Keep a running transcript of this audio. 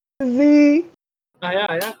Z. आया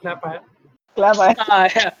clap आया. Clap.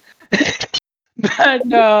 Yeah. But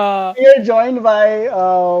We are joined by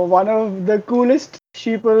one of the coolest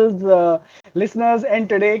Sheeples listeners and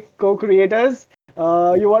today co-creators.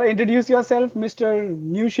 You want to introduce yourself, Mr.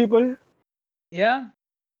 New Sheeple? yeah,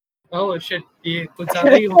 Oh shit, ये कुछ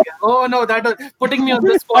ज़्यादा ही हो गया. Oh no, that was putting me on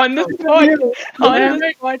the spot on the now. spot, on Damn the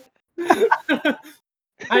it. spot.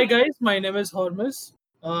 Hi guys, my name is Hormus.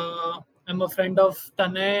 I'm a friend of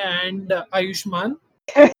Tanay and Ayushman,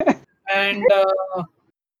 and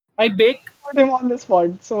I bake. Put him on the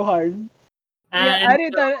spot so hard. Yeah,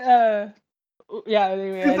 And yeah.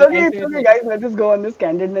 Anyway, I'll It's say it okay, later. guys. Let us go on. This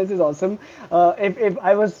candidness is awesome. If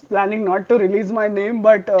I was planning not to release my name,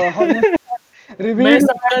 but Hormus मैं revealed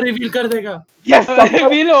सबका that reveal कर देगा. yes, सबका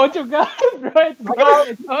Reveal हो चुका, bro.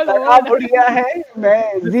 It's all धरा over. उड़ गया है.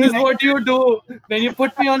 मैं This जी is नहीं. what you do when you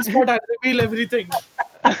put me on spot. I reveal everything.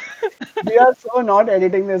 We are so not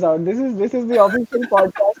editing this out. This is the official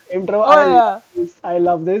podcast intro. Oh yeah. I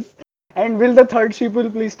love this. And will the third sheeple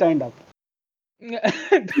please stand up?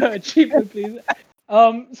 Cheaper, please.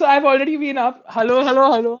 So I've already been up.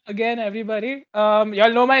 Hello again, everybody.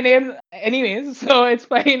 Y'all know my name, anyways, so it's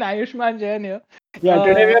fine. Ayushman Jain here. Yeah,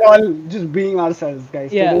 today Uh, we're all just being ourselves,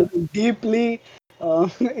 guys. Today yeah. is a deeply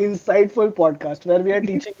insightful podcast where we are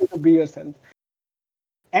teaching you to be yourself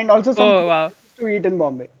and also some Oh cool wow. places to eat in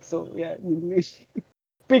Bombay. So yeah,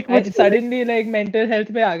 pick I which just place. suddenly like mental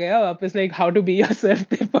health पे आ गया वापस, like how to be yourself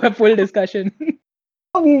for a full discussion.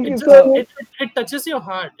 It just uh, it touches your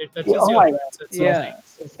heart. It touches Oh your my heart. god. It's so Yes. yeah.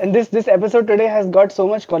 nice. Yes. And this episode today has got so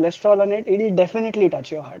much cholesterol on it. It'll definitely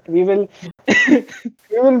touch your heart. We will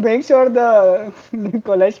make sure the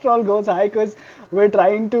cholesterol goes high because we're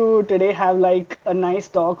trying to today have like a nice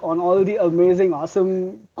talk on all the amazing,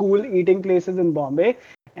 awesome, cool eating places in Bombay.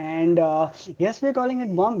 And yes, we're calling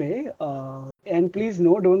it Bombay. And please,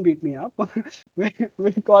 no, don't beat me up.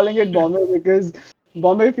 We're calling it Bombay because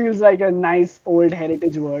Bombay feels like a nice old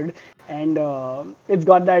heritage word, and it's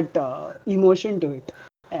got that emotion to it.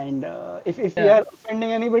 And if we Yeah. are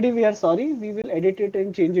offending anybody, we are sorry. We will edit it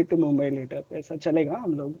and change it to Mumbai later. ऐसा चलेगा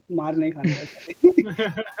हम लोग मार नहीं खाने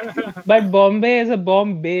वाले. But Bombay is a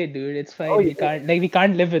Bombay, dude. It's Oh fine. yeah, We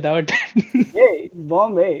can't live without. yeah,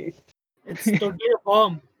 Bombay. It's totally a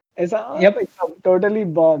bomb. ऐसा Yep. it's a totally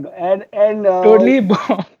bomb and Totally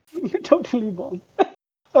bomb. totally bomb.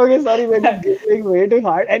 Okay, sorry, we're just giggling way too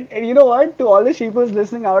hard. And you know what? To all the sheepers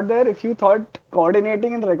listening out there, if you thought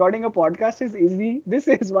coordinating and recording a podcast is easy, this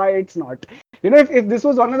is why it's not. If this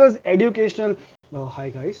was one of those educational, oh, hi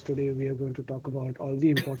guys, today we are going to talk about all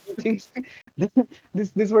the important things.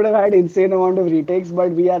 This would have had insane amount of retakes,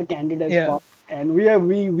 but we are candid as Yeah. fuck, and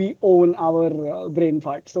we own our brain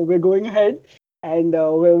fart. So we're going ahead, and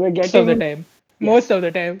we're Most of the getting time. yes. Most of the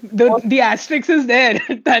time. The asterisk is there.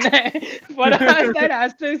 Tanay. For us, that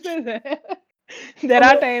asterisk is there. There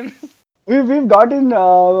are times. We've gotten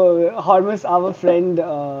Hormus, our friend,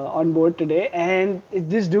 on board today, and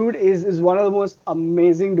this dude is one of the most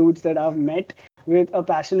amazing dudes that I've met with a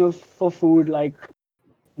passion for food like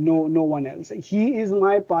no one else. He is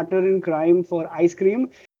my partner in crime for ice cream,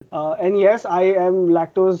 and yes, I am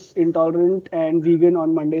lactose intolerant and vegan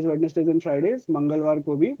on Mondays, Wednesdays, and Fridays. Mangalwar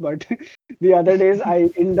ko bhi, but the other days I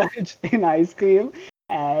indulge in ice cream,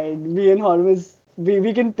 and me and Hormus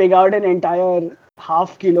we can pick out an entire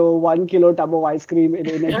half kilo, 1 kilo tub of ice cream in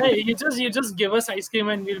a Yeah, day. you just give us ice cream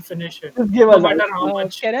and we'll finish it, Just give no us ice matter how cream.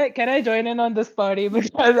 much. Can I join in on this party?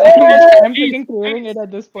 Because I'm Please, freaking craving please, it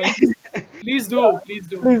at this point. please do, please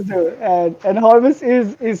do. Please do. And Hormus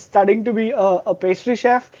is studying to be a pastry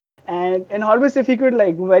chef. And Hormus, if you could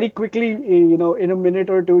like very quickly, in a minute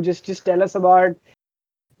or two, just tell us about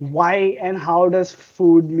why and how does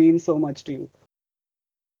food mean so much to you?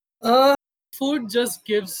 Uh, Food just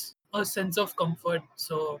gives a sense of comfort.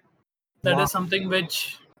 So that Wow. is something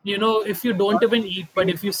which if you don't even eat, but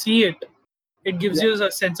if you see it, it gives Yeah. you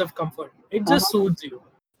a sense of comfort. It just Uh-huh. soothes you.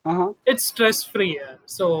 Uh-huh. It's stress free. Yeah.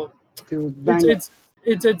 So Dude, it's bang on. it's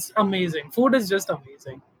it's amazing. Food is just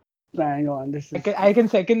amazing. Bang on. This is I can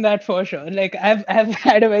second that for sure. Like I've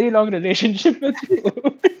had a very long relationship with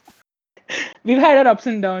food. We've had our ups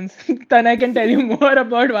and downs. Then I can tell you more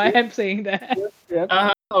about why I'm saying that. yep.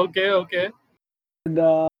 Okay, okay. And,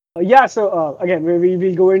 yeah, so again,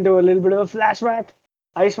 we go into a little bit of a flashback.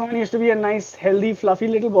 Aishman used to be a nice, healthy, fluffy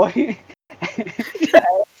little boy.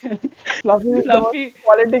 Fluffy is the most Fluffy,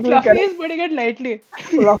 politically Fluffy correct. is putting it lightly.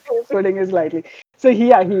 Fluffy is putting it lightly. So he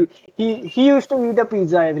used to eat a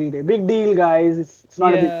pizza every day. Big deal, guys. It's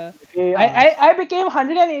not a big Yeah. deal. Okay, I became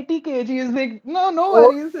 180 kgs. Like, no oh,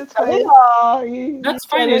 worries, it's fine. chalega. That's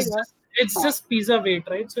fine. Chalega. it's just pizza weight,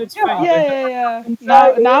 right? So it's Yeah, fine. Yeah.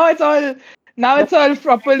 inside Now it, it's all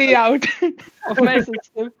properly out of my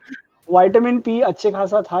system. Vitamin P अच्छे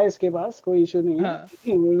खासा था इसके पास कोई issue नहीं Huh.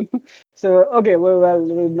 है so okay well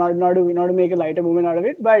not to make a lighter moment out of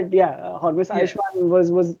it but yeah Hormus Yeah.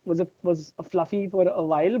 Ayushmann was a fluffy for a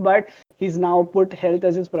while but he's now put health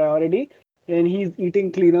as his priority and he's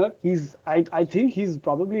eating cleaner I think he's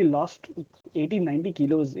probably lost 80-90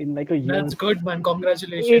 kilos in like a year That's good, man.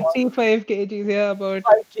 Congratulations. 85 kgs, yeah, about.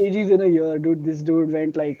 5 kgs in a year dude this dude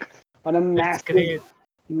went like on a That's great.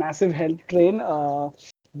 massive health train.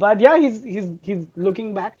 But yeah, he's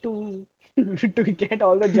looking back to to get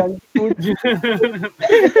all the junk food.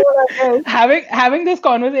 Well, Having this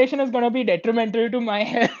conversation is gonna be detrimental to my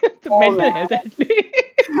health, oh mental man, health at least.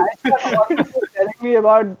 Aishman always was telling me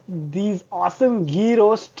about these awesome ghee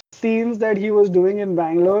roast scenes that he was doing in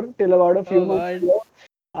Bangalore till about a few Oh months God. ago.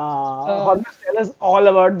 Uh, Hormus, tell us all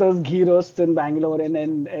about those ghee roasts in Bangalore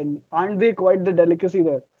and aren't they quite the delicacy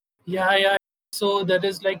there? Yeah, yeah. So there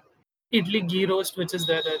is like idli ghee roast, which is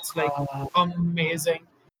there. That's like Uh, amazing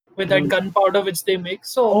with that dude. gunpowder which they make.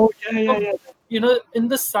 Oh yeah, So yeah. in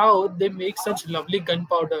the south they make such lovely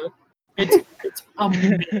gunpowder. It's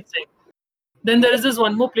amazing. Then there is this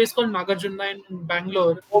one more place called Nagarjuna in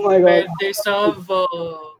Bangalore Oh my God. where they serve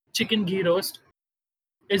chicken ghee roast.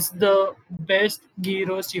 It's the best ghee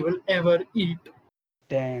roast you will ever eat.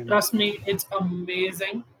 Damn. Trust me, it's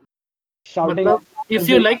amazing. Shouting Matlab, out if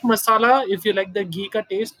you messages. like masala, if you like the ghee ka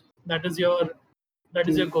taste, that is your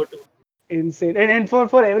go-to. Insane. And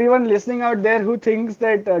for everyone listening out there who thinks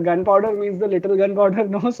that gunpowder means the little gunpowder,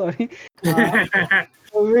 no, sorry. Uh,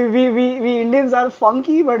 we Indians are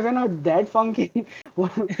funky, but we're not that funky.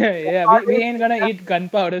 yeah, Gunpowder we ain't gonna is eat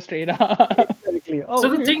gunpowder straight up. exactly. So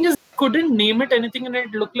Oh, the thing is, couldn't name it anything and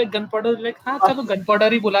it looked like gunpowder. Like, हाँ बस चलो gunpowder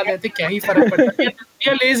ही बुला लेते क्या ही फर्क पड़ता है.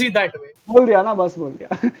 We are lazy that way. बोल दिया ना बस बोल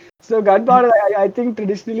दिया. So gunpowder, I think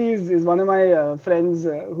traditionally is one of my friends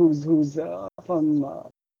who's from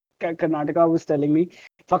Karnataka was telling me.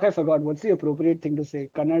 Fuck, I forgot. What's the appropriate thing to say?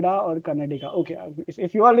 Kannada or Kannadika? Okay,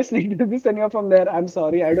 if you are listening to this and you're from there, I'm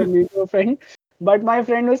sorry. I don't mean to offend. But my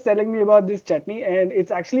friend was telling me about this chutney, and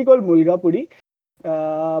it's actually called mulga pudi.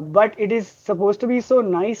 But it is supposed to be so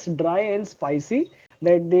nice, dry, and spicy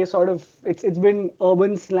that they sort of it's been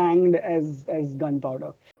urban slanged as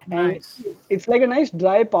gunpowder, and Nice. it's like a nice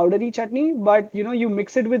dry powdery chutney. But you know, you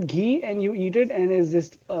mix it with ghee and you eat it, and it's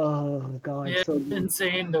just oh god, Yeah, so it's good.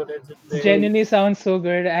 insane, dude. It's insane. So Genuinely sounds so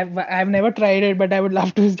good. I've never tried it, but I would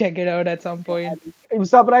love to check it out at some point.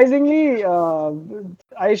 surprisingly,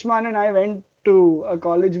 Aishman and I went to a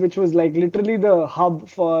college which was like literally the hub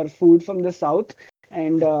for food from the south.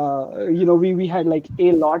 And you know, we had like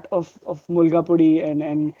a lot of mulga pudi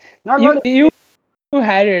and not You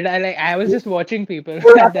had it. I was just watching people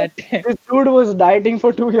what at happened. that time. This dude was dieting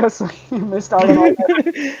for 2 years, so he missed out on all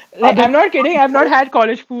that. Like Other I'm not kidding. I've not had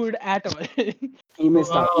college food at all. he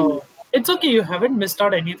missed out. He Wow. missed It's okay. You haven't missed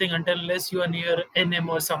out anything until unless you are near NM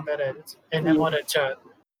or somewhere else. NM yeah, or HR.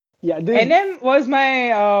 yeah. This NM was my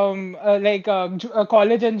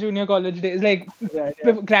college and junior college days, like right,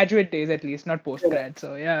 yeah. graduate days at least, not post Correct. grad.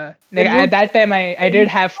 So yeah, like And at dude, that time I did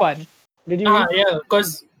have fun. did you eat? Yeah,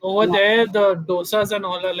 because over No, there the dosas and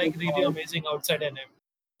all are oh like really God, amazing outside NM.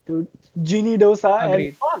 dude, genie dosa and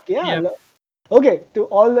Agreed. fuck yeah. Yeah. Okay, to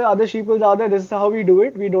all the other sheeples out there, this is how we do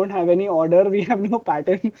it. We don't have any order. We have no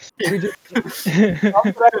pattern. We just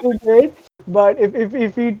jump right into it. But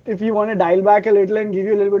if you want to dial back a little and give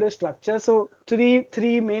you a little bit of structure, so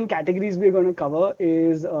three main categories we're going to cover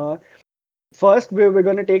is first we're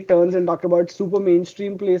going to take turns and talk about super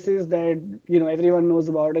mainstream places that you know everyone knows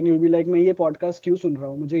about, and you'll be like, मैं ये podcast क्यों सुन रहा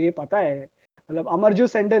हूँ? मुझे ये पता है. मतलब अमरजू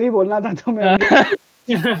सेंटर ही बोलना था तो मैं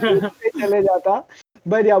उनके पे चले जाता.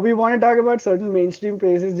 But yeah, we want to talk about certain mainstream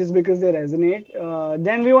places just because they resonate.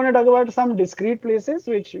 Then we want to talk about some discrete places,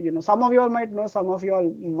 which you know some of y'all might know, some of y'all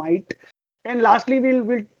might. And lastly,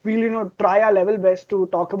 we'll you know try our level best to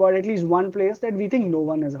talk about at least one place that we think no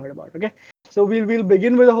one has heard about. Okay, so we'll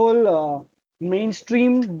begin with the whole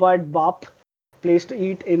mainstream but bop place to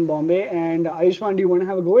eat in Bombay. And Ayushman, do you want to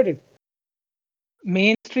have a go at it?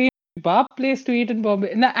 Mainstream bar place to eat in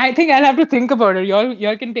Bombay. No, I think I'll have to think about it.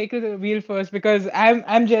 Y'all can take the wheel first because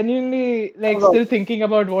I'm genuinely No like problem. still thinking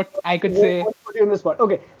about what I could say. Won't put you on the spot.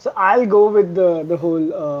 Okay, so I'll go with the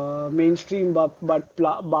whole mainstream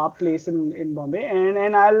bar place in Bombay,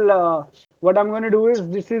 and I'll what I'm going to do is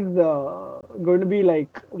this is going to be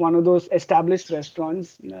like one of those established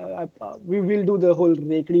restaurants. We will do the whole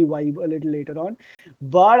Rekdi vibe a little later on,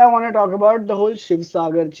 but I want to talk about the whole Shiv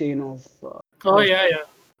Sagar chain of Oh restaurants. yeah, yeah.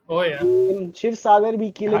 Oh yeah. Shiv Sagar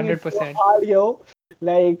be killing it so 100%. hard, yo.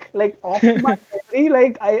 like off my memory,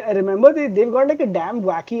 like I remember they've got like a damn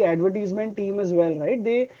wacky advertisement team as well, right?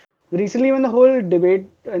 They recently when the whole debate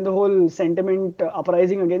and the whole sentiment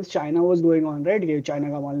uprising against China was going on, right? कि China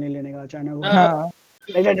का माल नहीं लेने का, China को Uh, Huh.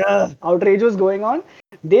 like that outrage was going on.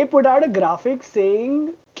 They put out a graphic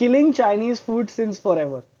saying killing Chinese food since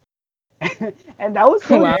forever. And that was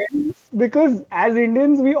so Wow. hilarious because as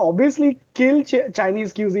Indians, we obviously kill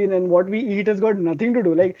Chinese cuisine and what we eat has got nothing to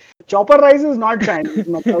do. Like chopper rice is not Chinese.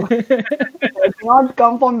 matlab, it did not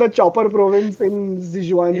come from the chopper province in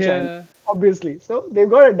Sichuan, China, Yeah. obviously. So they've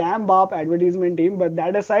got a damn bop advertisement team. But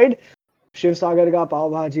that aside, Shiv Sagar ka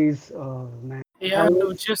pav bhajis, man, yeah, dude,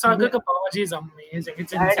 almost Shivsagar ka pav bhaji is amazing.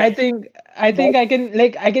 It's that, I insane. think I that think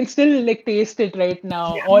I can still like taste it right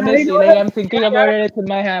now. yeah, I Honestly, know like that. I'm thinking Yeah, about yeah. it, it's in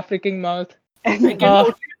my half freaking mouth. I And can Uh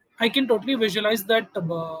totally, I can totally visualize that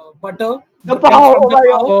butter the dripping pav, from oh the my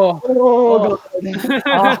god, pav. oh oh oh god.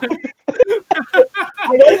 Ah.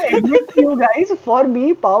 I gotta admit to you guys, for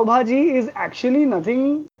me, pav bhaji is actually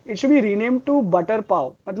nothing. It should be renamed to butter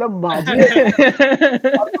pav. मतलब भाजी है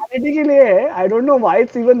formality के लिए है. I don't know why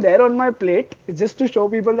it's even there on my plate. It's just to show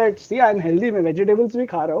people that see I'm healthy. मैं vegetables भी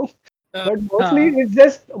खा रहा हूँ. But mostly हाँ. it's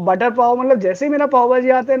just butter pav. मतलब जैसे ही मेरा पाव भाजी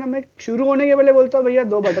आता है ना, मैं शुरू होने के पहले बोलता हूँ भैया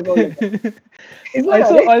दो बटर पाव लेकर. It's like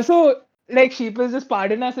Also, अरे also, like sheep is just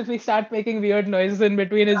pardon us if we start making weird noises in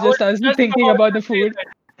between. It's I was just us just thinking about about to the say food. that.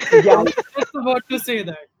 I yeah, was just about to say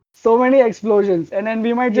that. so many explosions, and then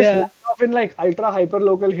we might just Yeah. laugh off in like ultra hyper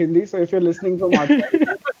local Hindi. So if you're listening from outside,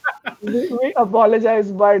 we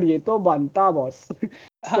apologize, but ये तो बनता boss.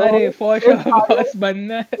 अरे So for Shiv sure Sagar, boss the chain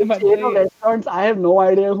बनना of ही है. restaurants, I have no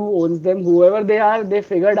idea who owns them. Whoever they are, they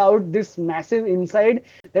figured out this massive insight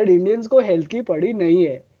that Indians को health की पड़ी नहीं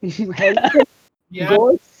है. Health Yeah, go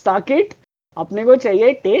suck it. अपने को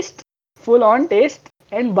चाहिए taste, full on taste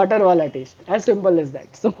and butter वाला taste. As simple as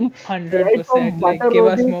that. So right from 100%. Like butter give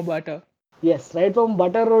us roti. more butter. Yes, right from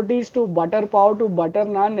butter rotis to butter pav to butter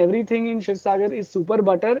naan, everything in Shiv Sagar is super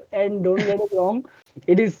butter. And don't get it wrong,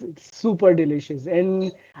 it is super delicious.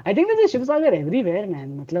 And I think there's a Shiv Sagar everywhere,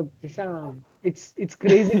 man. Matlab, it's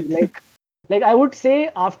crazy. Like I would say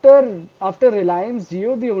after Reliance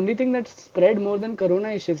Jio, the only thing that's spread more than Corona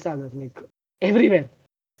is Shiv Sagar. Like everywhere,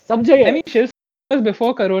 sab I jagah. mean, Shiv was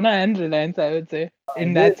before Corona and Reliance, I would say,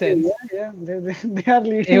 in that sense. Yeah, they are It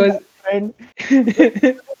leading was. that trend.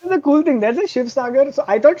 This is a cool thing. There's a Shiv Sagar. So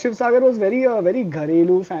I thought Shiv Sagar was very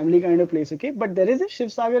gharelu family kind of place. Okay, but there is a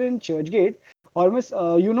Shiv Sagar in Churchgate. Almost,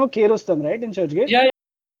 you know Kerostam, right? In Churchgate. yeah,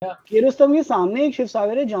 yeah. केरोस्तम के सामने एक शिव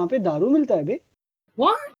सागर है जहाँ पे दारू मिलता है बे.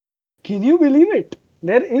 What? Can you believe it?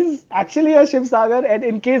 There is actually a Shiv Sagar, and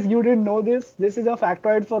in case you didn't know this, this is a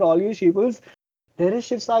factoid for all you sheeples. There is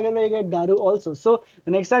Shiv Sagar where you get daru also. So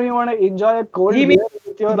the next time you want to enjoy a cold He means, beer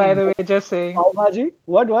with your by the way, just saying. pav bhaji,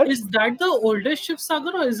 what? Is that the oldest Shiv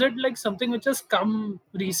Sagar or is it like something which has come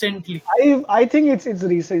recently? I think it's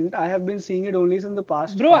recent. I have been seeing it only since the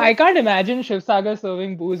past Bro, 5. I can't imagine Shiv Sagar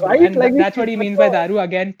serving booze, bro. Right? And Like that's what it's he such means by a Daru,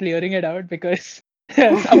 again, clearing it out because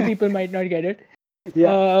some people might not get it.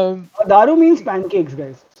 yeah. Um, Daru means pancakes,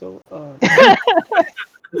 guys. So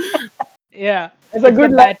yeah, it's a it's the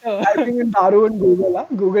good line. batter. Typing in Daru in Google, हाँ?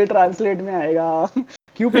 Google Translate में आएगा.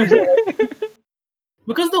 क्यों पूछ रहे हो?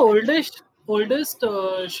 Because the oldest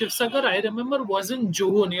Shiv Sagar I remember was in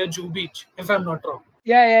Juhu near Juhu Beach, if I'm not wrong.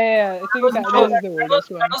 Yeah. I That think was that that, is the oldest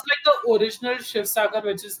that one. was like the original Shiv Sagar,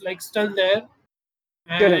 which is like still there,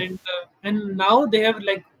 Correct. and now they have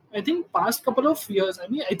like I think past couple of years. I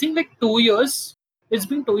mean, I think like 2 years. It's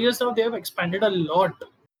been 2 years now. They have expanded a lot.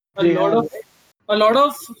 A They lot have, of right? a lot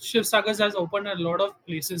of Shiv Sagas has opened a lot of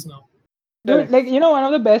places now. Dude, Correct. like one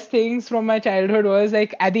of the best things from my childhood was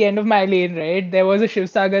like at the end of my lane, right? There was a Shiv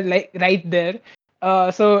Sagar like right there.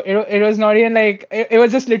 So it was not even like it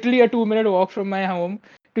was just literally a 2 minute walk from my home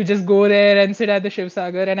to just go there and sit at the Shiv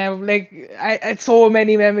Sagar. And I've like I had so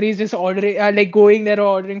many memories just ordering like going there or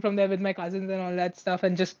ordering from there with my cousins and all that stuff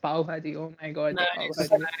and just pav bhaji. Oh my god, the pav Nice.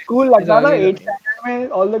 bhaji Cool is लगता था always 8th amazing. standard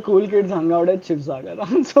में all the cool kids hung out at Shiv Sagar.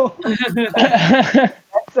 So Bro,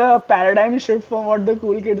 that's a paradigm shift from what the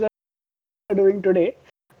cool kids are doing today.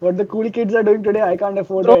 What the cool kids are doing today, I can't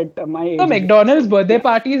afford at my the age group. McDonald's So birthday yeah.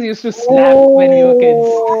 parties used to slap when we were kids.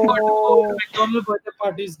 Oh, McDonald birthday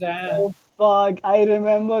parties, damn. oh fuck! I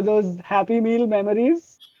remember those Happy Meal memories.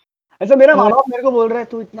 ऐसा मेरा माँ Oh, बाप मेरे को बोल रहा है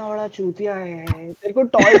तू इतना बड़ा चूतिया है तेरे को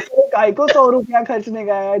टॉय पे काय को 100 रुपया खर्चने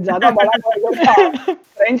का है ज्यादा बड़ा बर्गर खा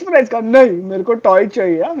फ्रेंच फ्राइज का नहीं मेरे को टॉय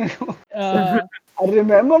चाहिए हाँ, मेरे को uh, I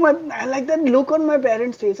remember my I like that look on my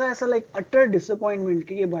parents face ऐसा like utter disappointment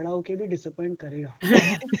कि ये बड़ा होके भी disappoint करेगा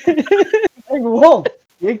like वो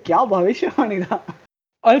ये क्या भविष्यवाणी था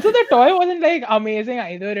Also, the toy wasn't like amazing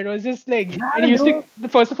either. It was just like it Yeah, used to.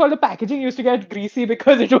 dude. First of all, the packaging used to get greasy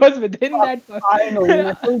because it was within that I know,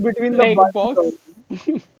 nestled between the like buns, box.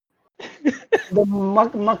 the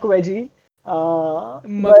muck veggie. But yeah.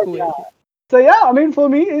 Makueji. So yeah, I mean, for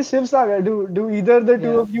me, is Shiv Sagar. Do either the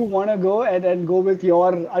two Yeah. of you want to go and go with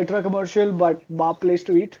your ultra commercial but bar place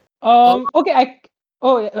to eat? Uh, Okay.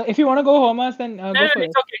 If you want to go Homas, then go yeah, for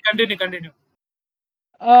it's it. okay. Continue, continue.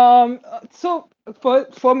 So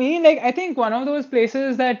for me, like I think one of those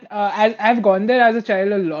places that I've gone there as a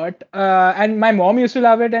child a lot, and my mom used to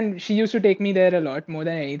love it, and she used to take me there a lot more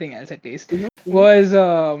than anything else at least. Hmm. Was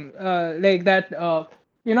like that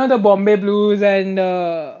the Bombay Blues and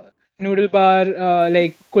Noodle Bar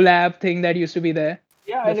like collab thing that used to be there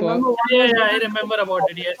Yeah, I before. remember one Yeah, was yeah, there. I remember about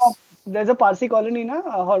it. Stop. Yes, There's a Parsi colony na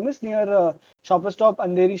Hormus near Shopper Stop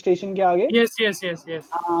Andheri station के आगे. yes, yes, yes, yes.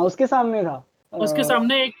 उसके सामने था. उसके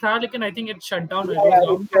सामने एक था लेकिन I think it shut down. It Yeah, was yeah,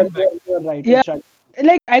 long time back. you're right. Yeah, It's shut.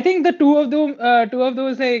 like I think the two of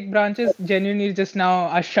those like branches genuinely just now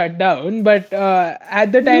are shut down. But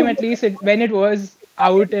at the time, at least when it was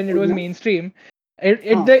out and it was mainstream,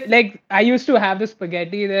 हाँ. like I used to have the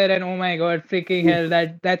spaghetti there, and oh my god, freaking hell,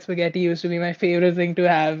 that spaghetti used to be my favorite thing to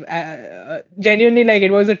have. Genuinely, like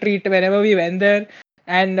it was a treat whenever we went there.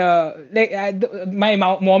 And my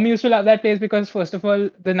mom used to love that place because first of all,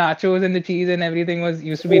 the nachos and the cheese and everything was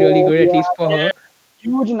used to be really Oh good, at yeah, least for Yeah, her.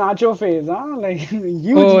 huge nacho phase, huh? Like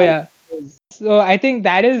huge Oh nacho yeah. phase. So I think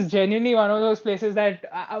that is genuinely one of those places that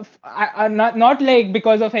are not like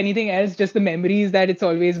because of anything else, just the memories that it's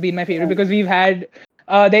always been my favorite Yeah. because we've had.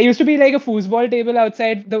 There used to be like a foosball table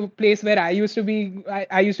outside the place where I used to be.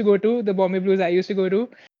 I used to go to the Bombay Blues. I used to go to,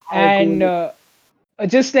 How and cool.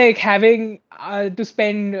 just like having to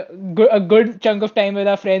spend a good chunk of time with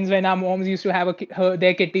our friends when our moms used to have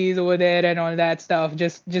their kitties over there and all that stuff,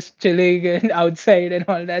 just chilling and outside and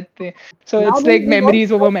all that thing. So Now it's like there's all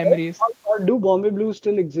memories over memories. or do Bombay Blues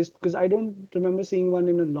still exist? Because I don't remember seeing one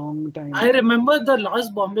in a long I time. remember the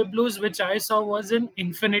last Bombay Blues which I saw was in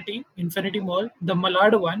Infinity Mall, the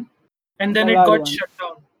Malad one, and then it Malad got one. shut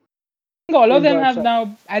down. Think all of It them got have shut.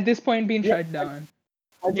 now at this point been Yeah, shut down.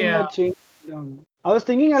 I think Yeah, that changed. I was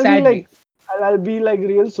thinking Sadly. I'll be like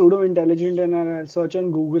real pseudo intelligent and I'll search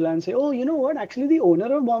on Google and say, oh, you know what? Actually, the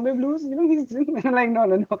owner of Bombay Blues, he's I'm like, no,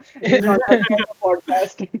 no, no, he's not coming on the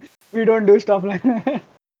podcast. We don't do stuff like that.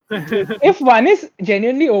 Just, If one is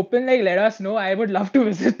genuinely open, like let us know. I would love to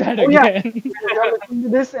visit that oh yeah, again. if you're listening to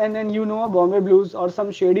this and then you know a Bombay Blues or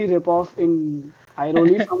some shady ripoff in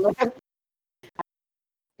Airoli somewhere,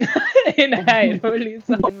 In Airoli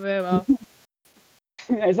somewhere. Wow.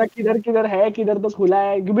 ऐसा किधर किधर है किधर तो खुला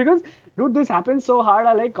है because dude this happens so hard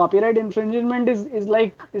I like copyright infringement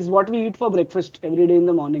is what we eat for breakfast every day in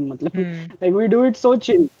the morning matlab. Hmm. Like we do it so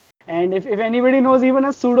chill and if anybody knows even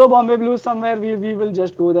a pseudo Bombay Blues somewhere we will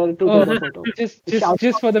just go there to take Oh, a photo. just Shout just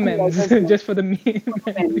just out for the to let memes, us know. just for the memes.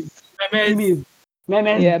 Memes, memes. memes,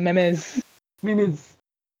 memes, Yeah, memes. memes.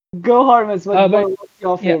 Go Hormus, But what's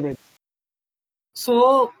your yeah. favorite?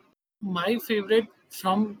 So my favorite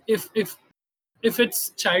from if it's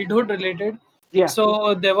childhood related, Yeah.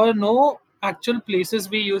 so there were no actual places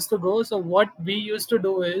we used to go. So what we used to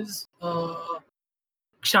do is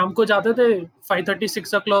शाम को जाते थे 5:30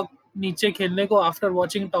 6 o'clock नीचे खेलने को after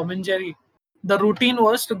watching Tom and Jerry. The routine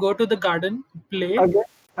was to go to the garden, play, Okay.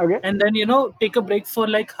 Okay. and then take a break for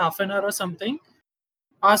like half an hour or something.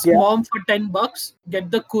 Ask Yeah. mom for 10 bucks,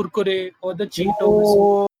 get the kurkure or the Cheetos.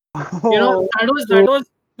 Oh.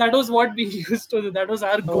 That was what we used to do. That was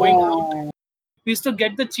our going out. Oh. We used to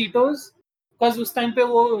get the Cheetos because उस time पे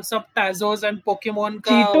वो सब Tazos and Pokemon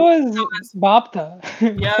का Cheetos बाप था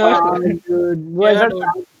for yeah, हाँ sure. dude वो yeah ऐसा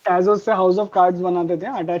dude. Tazos से हाउस ऑफ कार्ड्स बनाते थे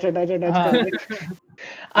अटैच हाँ. करके ऐसा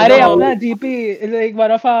अरे No, अपना GP, like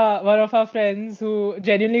one of our friends who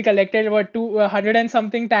genuinely collected what 200 and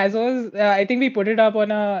something Tazos. I think we put it up on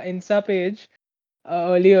a Insta page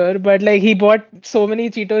earlier, but like he bought so many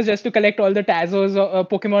Cheetos just to collect all the Tazos,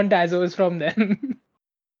 Pokemon Tazos from them.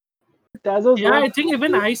 Tazos yeah, were I think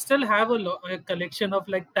even I still have a collection of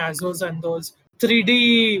like Tazos and those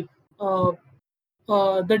 3D uh,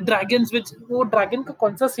 the dragons which वो dragon का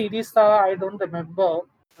कौन सा series था I don't remember,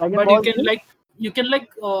 Dragon but you Ball can Z like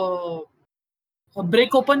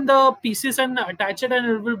break open the pieces and attach it and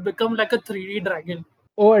it will become like a 3D dragon.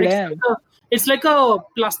 Oh It's damn! like a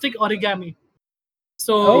plastic origami.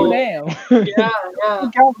 Oh So damn! yeah, yeah. तो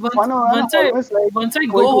क्या Once fun होगा ना once I almost like once I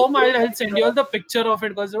कोई go home, दूसरे I'll send you all the picture of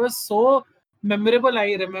it because it was so memorable. I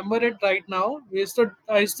remember it right now.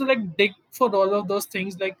 I used to like dig for all of those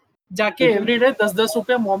things. Like जाके every day 10-10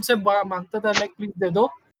 रुपया mom से मांगता था like please दे दो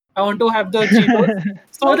I want to have the Cheetos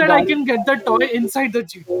so that I That can get the toy inside the so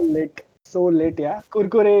Cheetos. lit. So lit, yeah.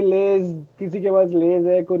 Kurkure, Lays, किसी के पास Lays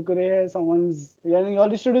है, Kurkure है, someone's. Yeah, you all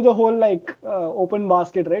used to do the whole like open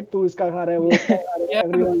basket, right? तू इसका खा रहा है, वो उसका खा रहा Yeah, है,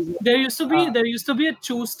 everyone's. Uh, there used to be a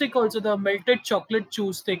chew stick also, the melted chocolate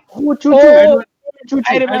chew stick. oh, choo choo, I Oh, don't, choo I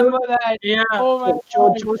choo. I don't, remember that. yeah. Oh my Choo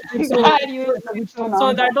god, choo stick So that used to ऐसा be कुछ तो so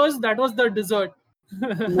so नाम था. that was the dessert.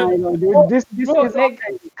 My God, dude, Oh, this bro, is like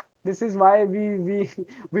authentic. This is why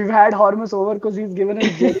we've had Hormus over because he's given us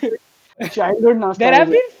genuine childhood there have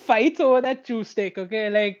nostalgia. been fights over that chew stick.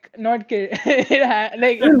 Okay, like not kid,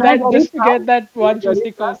 like Dude, मैं that गरीब just to था, get that मैं one chew गरीब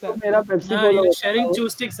stick था first. तो मेरा Pepsi Nah, Cola you're होता sharing था. chew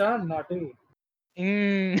sticks, huh? Naughty.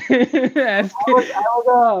 That's I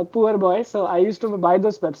was a poor boy, so I used to buy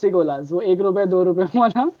those Pepsi Colas. वो 1 रुपए 2 रुपए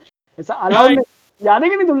वाला ऐसा Ah, अलाउड नहीं. याद है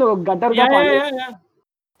कि नहीं तुम लोग गटर का yeah, yeah, पानी. yeah, yeah.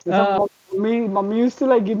 ऐसा uh, mummy used to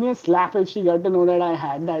like give me a slap if she got to know that I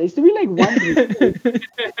had that. It used to be like one rupee. It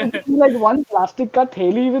used to be like one plastic का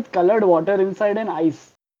थैली with colored water inside and ice.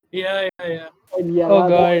 Yeah, yeah, yeah. And yeah, oh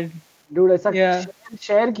god, dude, ऐसा yeah.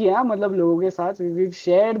 share किया मतलब लोगों के साथ. We've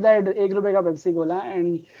shared that 1 रुपए का Pepsi Cola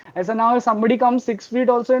and ऐसा now if somebody comes 6 feet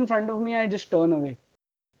also in front of me, I just turn away.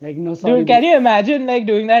 Like no, sorry, Dude, bro. can you imagine like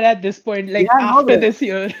doing that at this point, like Yeah, no, after bro. this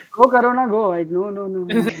year? Go करो ना, go. Like no, no, no,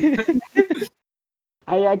 no.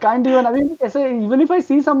 I can't even. I mean, ऐसे even if I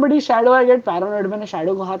see somebody's shadow, I get paranoid. मैंने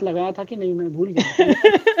shadow को हाथ लगाया था कि नहीं मैं भूल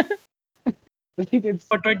गया. Like it's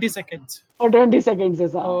For 20 seconds. for 20 seconds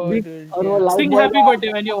ऐसा. Oh, भी dude, और वो yeah. Life Sing boy happy का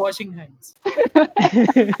birthday when you're washing hands.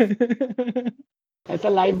 ऐसा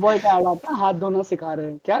लाइफ बॉय का ऐड आता है हाथ धोना सिखा रहे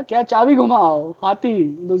हैं क्या क्या चाबी घुमाओ हाथी.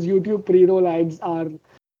 Those YouTube pre-roll ads are.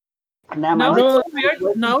 Nah, Now magic. it's so Bro,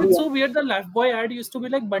 weird. Now it's so weird. The Lifebuoy ad used to be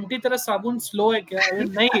like Bunty तेरा साबुन slow है क्या? अरे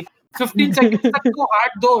नहीं. 15 seconds तक तू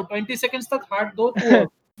हाथ धो. 20 seconds तक हाथ धो तू अब.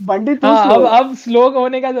 बंटी तू हाँ स्लो है. अब स्लो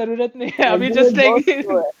होने का जरूरत नहीं है अभी बंटी में just like बहुत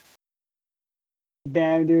स्लो है.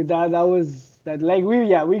 Damn, dude, that was that. Like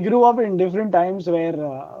we grew up in different times where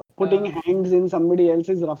putting hands in somebody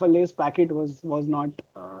else's Ruffle Lace packet was not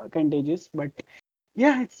contagious. But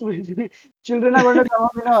yeah, it's children are going to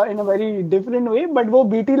come up in a very different way. But वो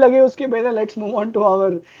BT लगे उसके पहले let's move on to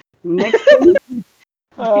our next thing.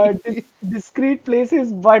 Discrete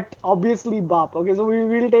places, but obviously BAP. Okay, so we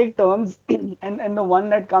will take turns, and the one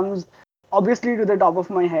that comes obviously to the top of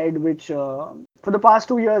my head, which for the past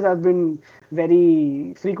 2 years I've been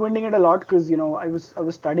very frequenting it a lot because I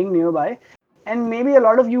was studying nearby, and maybe a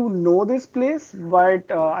lot of you know this place,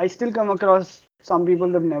 but I still come across some people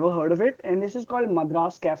that've never heard of it, and this is called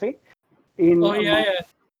Madras Cafe in Oh yeah, yeah.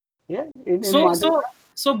 yeah in So Madras. so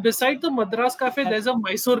so beside the Madras Cafe, there's a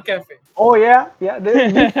Mysore Cafe. Oh yeah, yeah.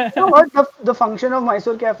 You know what the function of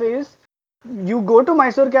Mysore Cafe is? You go to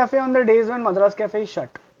Mysore Cafe on the days when Madras Cafe is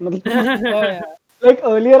shut. मतलब, oh yeah like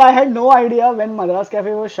earlier, I had no idea when Madras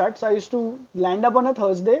Cafe was shut, so I used to land up on a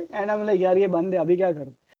Thursday, and I'm like, यार ये बंद है, अभी क्या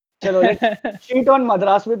करूँ? चलो, let's cheat on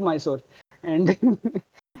Madras with Mysore, and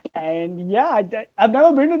and yeah, I've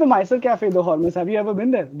never been to the Mysore Cafe though, Hormus. Have you ever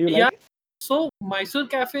been there? Do you Yeah. like it? So Mysore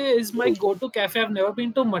Cafe is my go-to cafe. I've never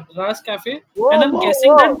been to Madras Cafe, and Whoa, I'm whoa,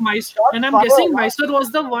 guessing that whoa! Shots fired. Huh? Mysore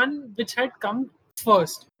was the one which had come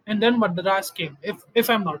first, and then Madras came. If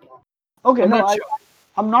I'm not wrong, Okay, I'm no, not sure.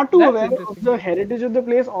 I'm not too that's aware of the interesting. heritage of the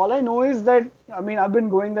place. All I know is that I mean I've been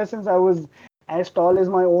going there since I was as tall as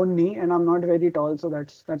my own knee, and I'm not very tall, so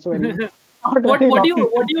that's very not very What long.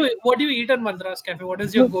 do you eat at Madras Cafe? What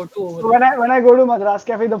is your go-to over So there? when I go to Madras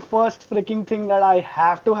Cafe, the first freaking thing that I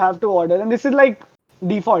have to order, and this is like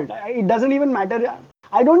default. It doesn't even matter.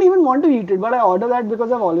 I don't even want to eat it, but I order that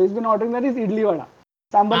because I've always been ordering that is idli vada,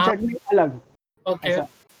 sambar Ah, chutney alag. okay. ऐसा.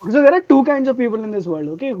 So there are two kinds of people in this world,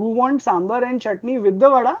 okay, who want sambar and chutney with the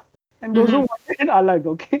vada, and those who Mhm. want it alag,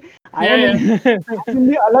 okay. I Yeah, am yeah. in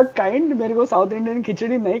the alag kind. मेरे को South Indian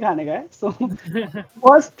खिचड़ी नहीं खाने का है. So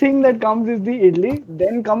first thing that comes is the idli,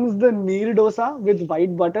 then comes the neer dosa with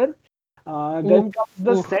white butter, Ooh, then comes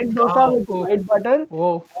the ooh, set dosa Wow. with ooh, white butter,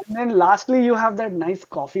 whoa. and then lastly you have that nice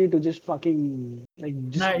coffee to just fucking like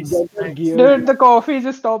just Nice, get your nice. gears. Dude, the coffee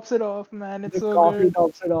just tops it off, man. It's The so coffee good.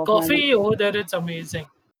 tops it off, man. Coffee over there, it's amazing.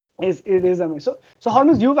 It is amazing. So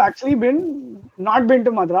Hormus, you've actually not been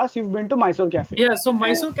to Madras, you've been to Mysore Cafe. Yeah, so And,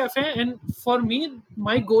 Mysore Cafe, and for me,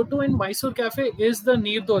 my go-to in Mysore Cafe is the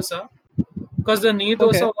neer dosa, because the neer dosa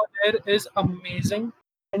Okay. over there is amazing,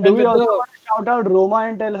 and do and we with also the want to shout out Roma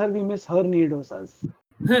and tell her we miss her knee dosas?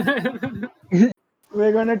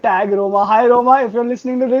 We're going to tag Roma. Hi Roma, if you're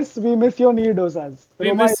listening to this, we miss your knee dosas. we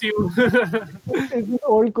Roma miss you. is an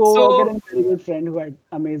old co-worker So and very good friend who had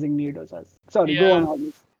amazing knee dosas. Sorry, go on, yeah,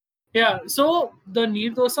 Hormus. yeah. So the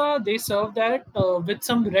neer dosa, they serve that with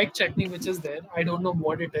some red chutney which is there. I don't know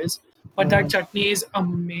what it is, but that chutney is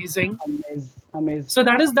amazing. Amazing. So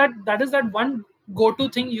that is that one go-to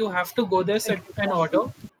thing you have to go there and order.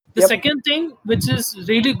 The Yep. second thing which is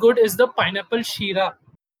really good is the pineapple shira.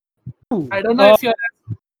 Ooh, I don't know Oh, if you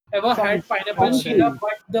have ever sounds had pineapple no, shira, funky.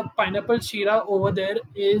 but the pineapple shira over there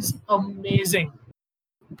is amazing.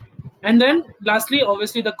 And then lastly,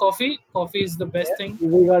 obviously the coffee. Coffee is the best thing. Yeah,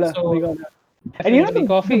 we So gotta. And you know definitely. the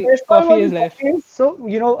Coffee, best part coffee about is the life. coffee is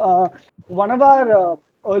so one of our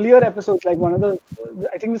earlier episodes, like one of the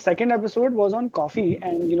I think the second episode was on coffee,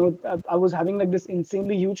 and I was having like this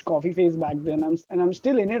insanely huge coffee phase back then. I'm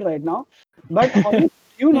still in it right now. But honestly,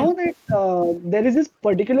 you know that there is this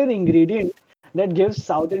particular ingredient that gives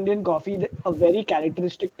South Indian coffee a very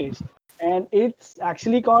characteristic taste, and it's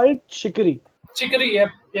actually called chicory. chicory,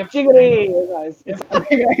 yep, yep, I know. Chicory, guys. Yep.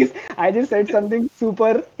 Guys, I just said something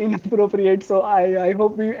super inappropriate, so I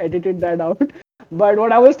hope we edited that out. But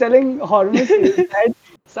what I was telling Hormus is that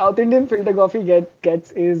South Indian filter coffee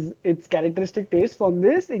gets is its characteristic taste from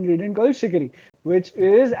this ingredient called chicory, which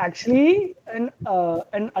is actually an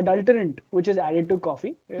adulterant which is added to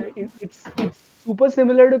coffee. It's super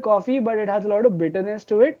similar to coffee, but it has a lot of bitterness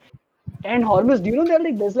to it. And Hormuz, do you know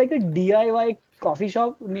there's like a DIY coffee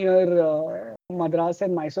shop near Madras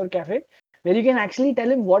and Mysore Cafe where you can actually tell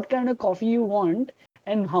him what kind of coffee you want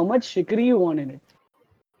and how much chicory you want in it.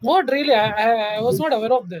 What really? I was not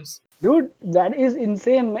aware of this. Dude, that is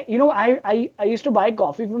insane. I used to buy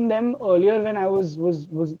coffee from them earlier when I was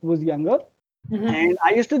younger. Mhm. And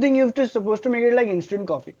I used to think you were supposed to make it like instant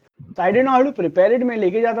coffee. So I didn't know how to prepare it. मैं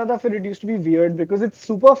लेके जाता था फिर it used to be weird because it's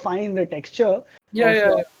super fine. The texture Yeah, of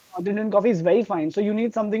yeah, yeah. South Indian coffee is very fine. So you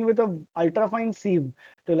need something with a ultra fine sieve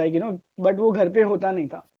to like But वो घर पे होता नहीं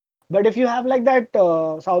था. But if you have like that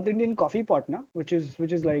South Indian coffee pot na, which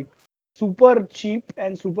is like super cheap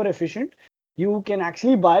and super efficient, you can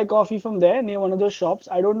actually buy coffee from there near one of those shops.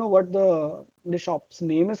 I don't know what the shop's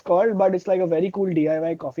name is called, but it's like a very cool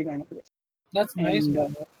DIY coffee kind of place. That's nice, And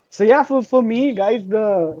man. so yeah, for me, guys, the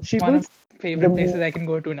One of sheeples, my favorite the places I can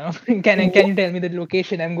go to now. Can you tell me the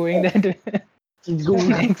location I'm going there to next? Google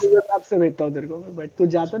map से भेजता हूँ तेरे को मैं, but तू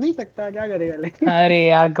जा तो नहीं सकता, क्या करेगा लेकिन अरे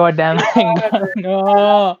यार, goddamn,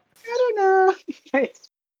 no. करो ना.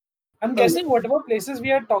 I'm So, guessing whatever places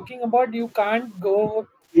we are talking about, you can't go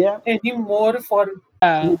yeah, anymore for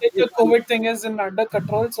Yeah, the COVID thing is in under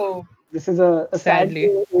control. So this is a sad sadly.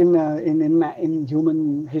 day in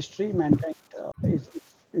human history. Mankind is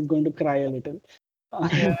going to cry a little.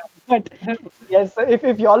 yeah. But yes,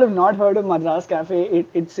 if y'all have not heard of Madras Cafe,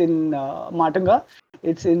 it's in Matanga.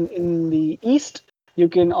 It's in the east. You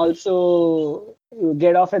can also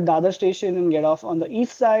get off at Dadar station and get off on the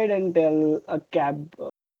east side and tell a cab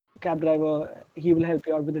driver. He will help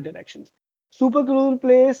you out with the directions. Super cool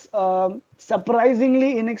place.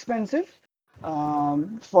 Surprisingly inexpensive.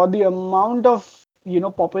 For the amount of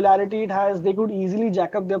popularity it has, they could easily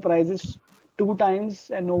jack up their prices two times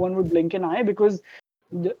and no one would blink an eye because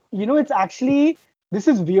it's actually this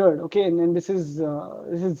is weird, okay, and this is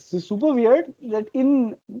super weird that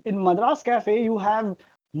in Madras Cafe you have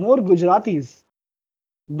more Gujaratis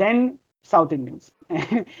than South Indians.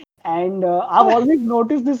 And I've always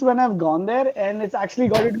noticed this when I've gone there, and it's actually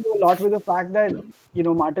got to do a lot with the fact that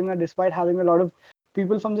Matanga, despite having a lot of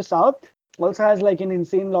people from the south, also has like an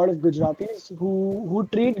insane lot of Gujaratis who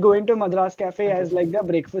treat going to Madras Cafe as like their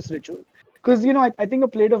breakfast ritual. Because I think a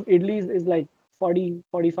plate of idlis is like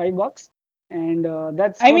 40-45 bucks, and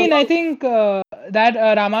that's I for a mean, lot I of think that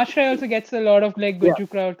Ramashray also gets a lot of like yeah. Guju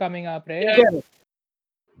crowd coming up, right? Yeah, Correct.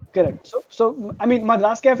 Correct. So I mean,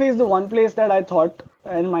 Madras Cafe is the one place that I thought,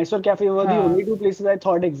 and Mysore Cafe were the Uh, only two places I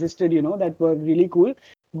thought existed, that were really cool.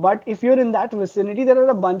 But if you're in that vicinity, there are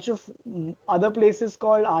a bunch of other places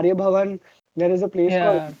called Arya Bhavan. There is a place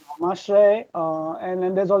called yeah. Ramashray, and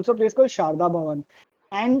then there's also a place called Sharda Bhavan.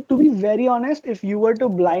 And to be very honest, if you were to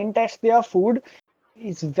blind test their food,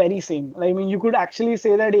 it's very same. Like, I mean, you could actually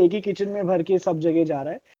say that एक ही kitchen में भर के सब जगह जा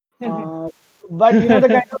रहा है. But the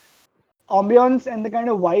kind of ambiance and the kind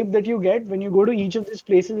of vibe that you get when you go to each of these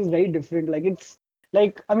places is very different. Like it's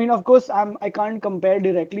like I mean, of course, I can't compare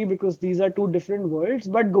directly because these are two different worlds.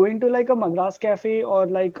 But going to like a Madras cafe or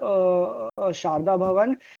like a Sharda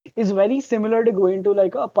Bhavan is very similar to going to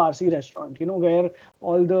like a Parsi restaurant. Where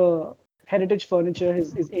all the heritage furniture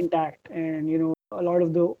is intact and a lot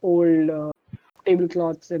of the old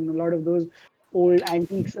tablecloths and a lot of those old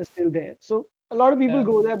antiques are still there. So a lot of people Yeah.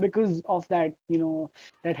 go there because of that,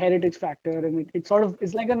 that heritage factor, and it sort of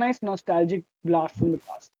it's like a nice nostalgic blast from the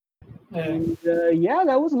past. yeah. And yeah,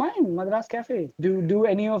 that was mine, Madras Cafe. Do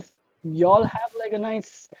any of y'all have like a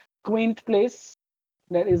nice quaint place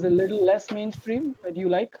that is a little less mainstream that you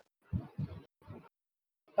like?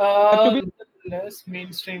 To be Less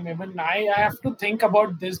mainstream. Even I have to think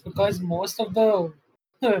about this because most of the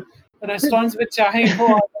restaurants which I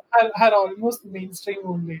know are almost mainstream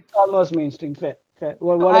only. Almost mainstream. Fair, fair.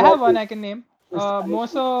 What I about have one you, I can name. Mr. More Ayushman?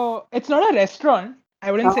 so, it's not a restaurant.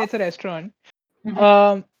 I wouldn't say Uh-huh. it's a restaurant. Mhm.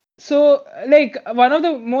 Um, so like one of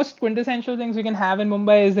the most quintessential things we can have in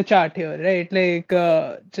Mumbai is the chaat here, right? Like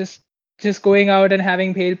just going out and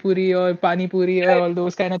having bhel puri or pani puri or Yeah, all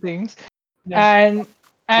those kind of things. yeah. And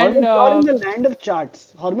and Hormuz, you're in the land of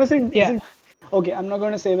charts. Hormuz yeah, isn't. Okay, I'm not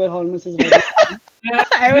going to say where Hormuz is right now. Yeah.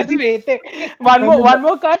 I was waiting. No, no, no. One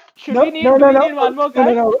more cut. Should we No, need? no, Do no, we no, need one more no,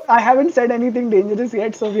 no, cut? no. I haven't said anything dangerous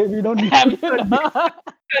yet, so we don't need Have to you cut this. not?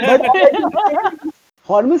 But all I can say is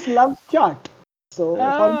Hormuz loves chart.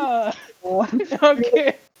 So Hormuz, Ah, we-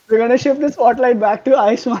 okay. we're gonna shift the spotlight back to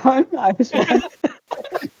Ayushman. Ayushman.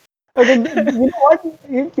 Okay, you know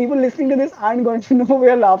what? People listening to this aren't going to know we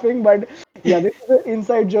are laughing, but yeah, this is an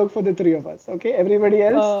inside joke for the three of us. Okay, everybody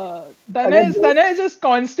else, अगर Tana is just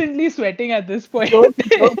constantly sweating at this point. Joke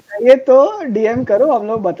joke चाहिए तो DM करो हम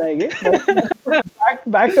लोग बताएंगे. But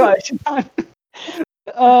back to Ayushman.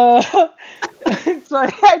 uh,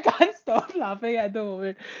 sorry, I can't stop laughing at the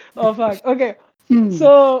moment. Oh fuck. Okay, Hmm.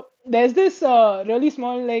 so there's this really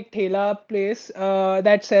small like thela place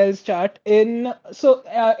that sells chaat in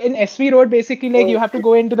SV Road. Basically, like So you have to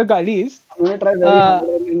go into the gullies. I'm gonna try very hard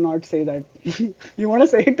Uh, and not say that. You wanna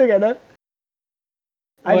say it together?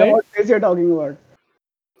 I know what? what place you're talking about.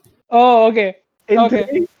 Oh, okay, In okay.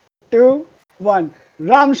 three, two, one.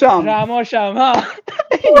 Ram Sham. Ram or Shama.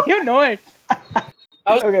 You know it.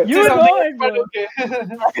 I was Okay, say You something know else, it, but bro. okay.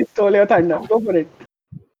 I stole your thunder. Go for it.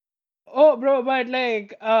 Oh, bro, but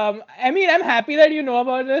like, I mean, I'm happy that you know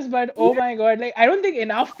about this, but oh my god, like, I don't think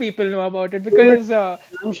enough people know about it Dude, because,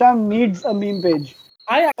 Ram Sham needs a meme page.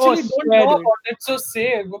 I oh, actually don't swear, know dude. about it, so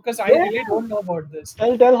say because I Yeah, really don't know about this.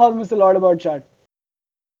 tell Hormus a lot about chat.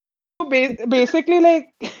 So basically,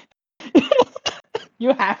 like,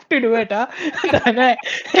 you have to do it, huh? Tanay,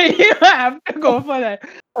 you have to go for that.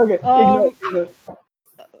 Okay, Um, ignore.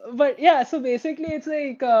 but yeah, so basically it's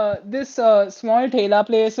like this small thela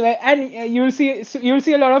place where and you'll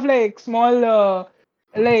see a lot of like small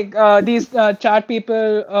these chart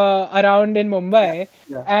people around in Yeah, Mumbai,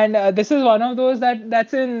 yeah. and this is one of those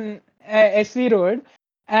that's in SV Road.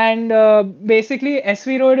 And basically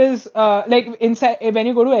SV Road is like inside when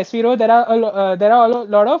you go to SV Road there are a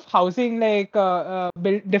lot of housing like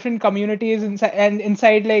different communities inside and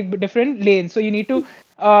inside like different lanes, so you need to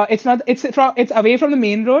it's not it's away from the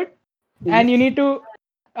main road, Mhm. and you need to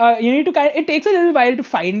kind it takes a little while to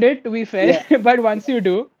find it, to be fair. Yeah, But once you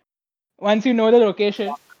know the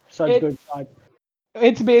location, such it good chat.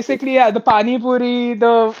 it's basically the pani puri,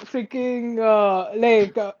 the freaking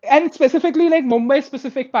and specifically like Mumbai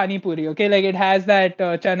specific pani puri, okay, like it has that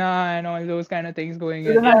chana and all those kind of things going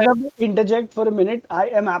So then in. I Yeah, have to interject for a minute. I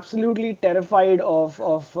am absolutely terrified of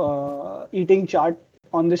eating chaat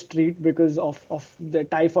on the street because of the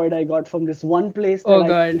typhoid I got from this one place that Oh I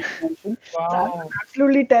god. can't mention. So I'm wow.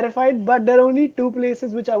 absolutely terrified. But there are only two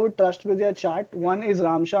places which I would trust with their chaat. One is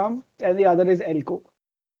Ramsham and the other is Elko.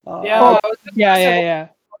 Yeah, Oh I was just yeah, gonna say yeah,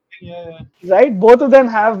 about yeah, yeah. right? Both of them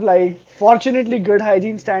have like fortunately good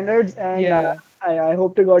hygiene standards, and yeah. I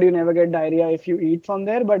hope to God you never get diarrhea if you eat from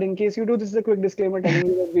there. But in case you do, this is a quick disclaimer telling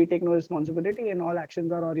you that we take no responsibility and all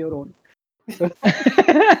actions are on your own.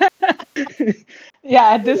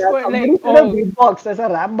 Yeah, at this Yeah, point, somebody like, said a oh, beatbox as a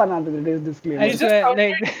rap bana this I disclaimer. swear,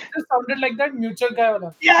 It just sounded like that mutual guy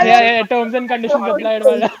wala. Yeah, yeah, yeah, yeah, terms and that's what conditions I was applied,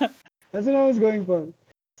 going wala. for. That's what I was going for.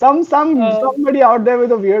 Uh, Somebody out there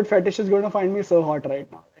with a weird fetish is going to find me so hot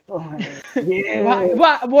right now. Oh my God. Yeah.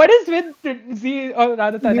 what is with Z or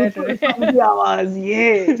rather Tanay Mutual today? fun की आवाज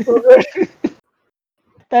ये so good.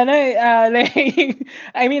 Tanay, like,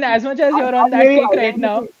 I mean, as much as you're अब on that मेरी kick right identity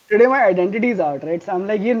now, today my identity is out, right? So I'm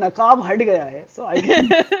like ये नकाब हट गया है, so I can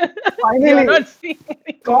you're finally not seeing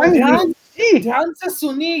any कौन ghosts. ध्यान जी ध्यान से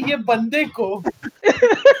सुनिए ये बंदे को.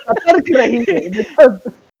 सतर्क रहिए because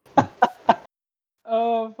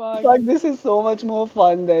Oh fuck. fuck, this is so much more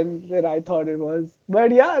fun than I thought it was.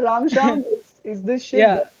 But yeah, Ram Sham is this shit.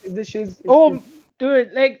 Yeah. Is this shit is Oh,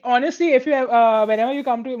 dude, like honestly, if you have, whenever you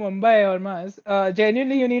come to Mumbai or Mas,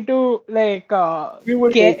 genuinely you need to like we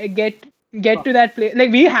will take get to that place.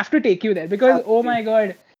 Like we have to take you there because oh absolutely my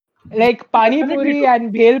god, like pani Definitely puri do.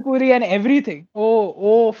 and bhel puri and everything.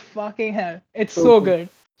 Oh fucking hell, it's so so good, good.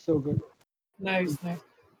 so good. Nice, nice.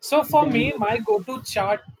 So for Damn me, good. my go-to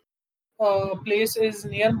chart place is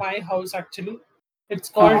near my house actually. It's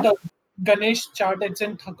Uh-huh. called Ganesh Chaat. It's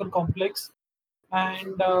in Thakur Complex,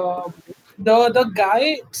 and the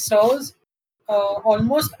guy serves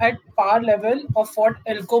almost at par level of what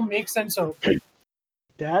Elko makes and serve.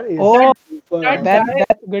 That is Oh, That super. that that guy,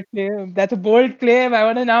 that's a good claim. That's a bold claim. I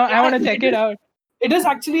yeah, wanna check it out. it is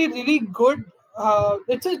actually really good.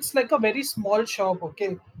 It's like a very small shop, okay,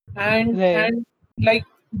 Right. and like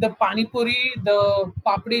the pani puri, the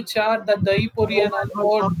papdi chaat, the dahi puri, Oh and my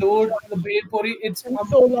all. God, Oh, puppy dude, shot. the bhel puri, it's It's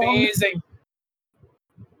so long. amazing.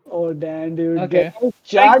 Oh damn, dude. Okay. Ganesh like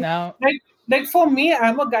chart. Now, like like for me,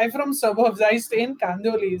 I'm a guy from suburbs. I stay in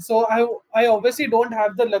Kandoli, so I obviously don't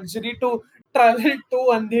have the luxury to travel to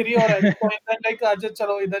Andheri or Elko and then like aja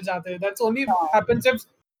chalo idhar jate hain. That's only happens if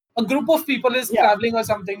a group of people is Yeah, traveling or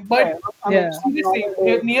something. But yeah. I mean, yeah. on a seriously,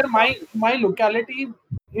 normal day. near my locality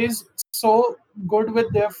is so good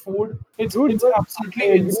with their food. Dude, It's but I absolutely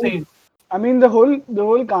agree. insane. I mean, the whole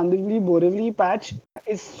Kandivali Borivali patch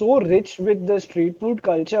is so rich with the street food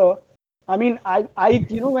culture. I mean,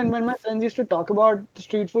 when my friends used to talk about the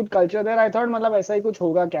street food culture there, I thought, मतलब ऐसा ही कुछ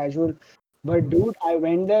होगा casual. But dude, I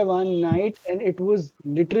went there one night and it was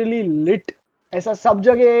literally lit. ऐसा सब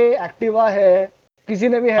जगह Activa है, किसी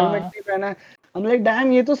ने भी हेलमेट Uh, नहीं पहना है. I'm like,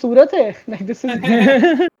 damn, ये तो सूरत है. Like this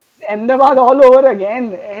is Ahmedabad all over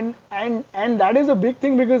again, and that is a big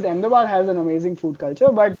thing because Ahmedabad has an amazing food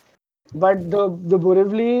culture, but the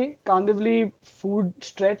Borivali Kandivali food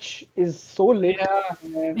stretch is so lit,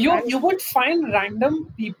 Yeah, and you would find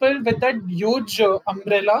random people with that huge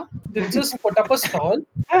umbrella. They'll just put up a stall.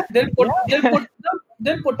 yeah, They'll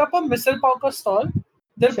put up a misal pav ka stall.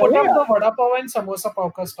 They'll put up चलेगा. the vada pav and samosa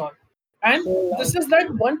pav ka stall. And So this is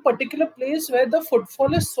that one particular place where the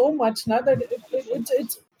footfall is so much now that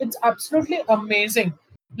it's absolutely amazing.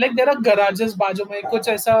 Like there are garages बाजू में, कुछ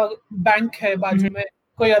ऐसा bank है बाजू में,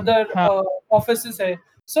 कोई other huh. offices है.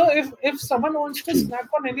 So if someone wants to snack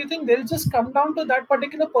on anything, they'll just come down to that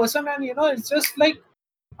particular person, and it's just like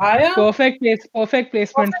Aya, Perfect placement perfect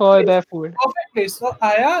for place, the food. perfect place. So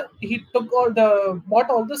Aya, he took all the bought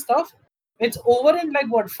all the stuff. It's over in like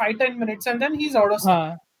what 5-10 minutes, and then he's out of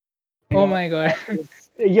stuff. Huh. Oh yeah, my god.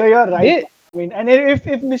 you're right. They I mean, and if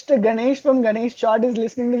Mr. Ganesh from Ganesh Chart is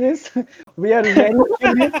listening to this, we are very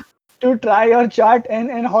curious to try your chart, and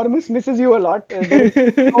Hormus misses you a lot. There is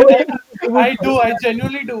no way we would I do. I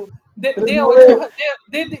genuinely do. They there is they no also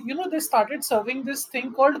way. they started serving this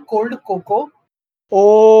thing called cold cocoa.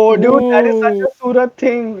 Oh, dude, that is such Ooh. a Surat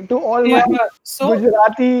thing to all my Yeah. So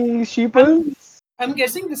Gujarati I'm sheeple. I'm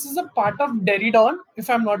guessing this is a part of Deridon, if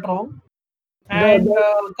I'm not wrong. The, And the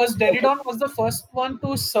because okay, Deridon was the first one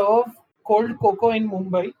to serve cold cocoa in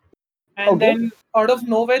Mumbai, and okay. then out of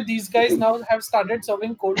nowhere, these guys now have started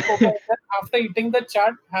serving cold cocoa. And then after eating the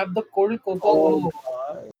chaat, have the cold cocoa. Oh Oh,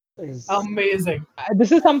 God, is amazing!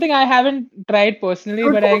 This is something I haven't tried personally,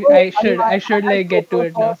 dude, but cocoa. I mean, I I should had like get to cocoa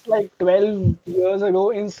it now. first like 12 years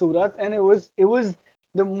ago in Surat, and it was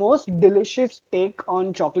the most delicious take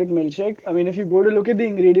on chocolate milkshake. I mean, if you go to look at the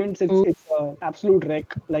ingredients, it's Ooh. it's a absolute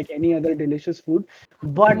wreck like any other delicious food.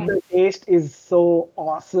 But Mhm. the taste is so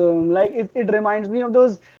awesome. Like it reminds me of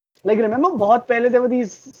those. Like remember, बहुत पहले there were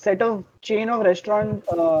these set of chain of restaurant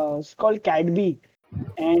called Cadby,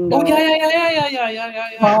 and Oh yeah.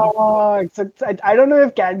 I don't know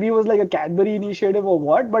if Cadbury was like a Cadbury initiative or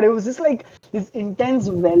what, but it was just like this intense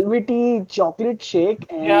velvety chocolate shake,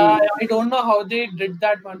 Yeah, and I don't know how they did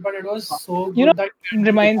that one, but it was so You know, good that Cadbury.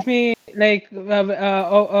 reminds me like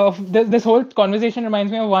of this whole conversation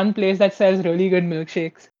reminds me of one place that sells really good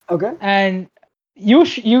milkshakes, okay, and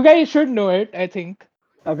you guys should know it. I think.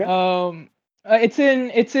 okay, It's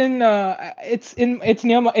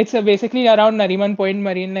near it's basically around Nariman Point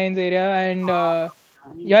Marine Lines area, and okay.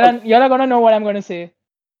 y'all are gonna know what I'm gonna say.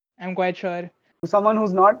 I'm quite sure. Someone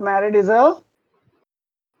who's not married is a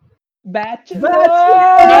Bachelor.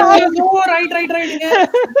 bachelor. Bachelors. Oh, right.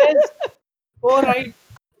 Yes. Oh, right. Yep.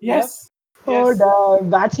 Yes. Oh, Yes.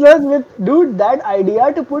 bachelors with dude. That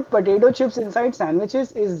idea to put potato chips inside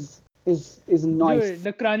sandwiches is nice. Dude,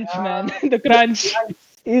 the crunch, man. Uh, The The crunch. crunch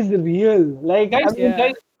is real. Like I guys, mean, Yeah.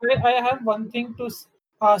 guys, I have one thing to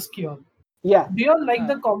ask you all. yeah. Do you all like Uh,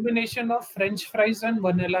 the combination of French fries and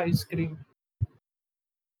vanilla ice cream?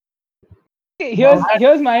 okay, Wow.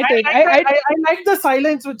 here's my take. I like the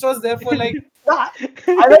silence which was there for like. Ah,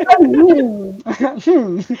 I was like,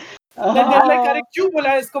 They're like, Ah, अरे क्यों बोला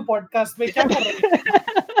है इसको podcast में क्या कर रहे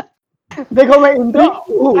हो? देखो मैं entry No,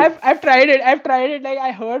 I've tried it. I've tried it. Like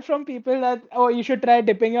I heard from people that you should try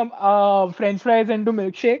dipping your French fries into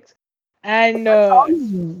milkshakes and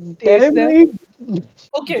sounds taste them. terribly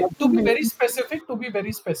Okay, jumpy. to be very specific,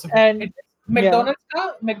 it And is yeah,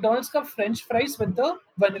 McDonald's का French fries with the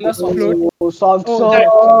vanilla sauce. float. Oh, soft Oh, That that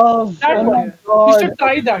serve. that Oh one. my okay. You should God.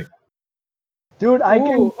 try that. Dude, I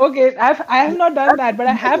can. Ooh, okay. I have not done That's that, but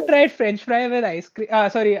I have the tried French fry with ice cream.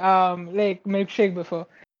 Sorry, like milkshake before,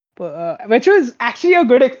 which was actually a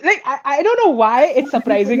good. Like I don't know why it's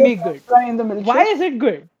surprisingly good. fry in the Why milkshake. is it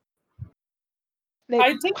good? Like I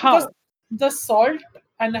think because how? the salt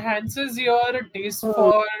enhances your taste Hmm.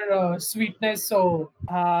 for sweetness. So Oh,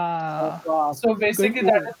 Ah, fuck. so good basically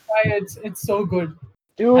that point. is why it's so good. And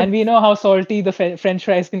Dude, we know how salty the French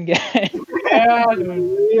fries can get. Yeah, dude.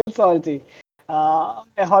 real salty.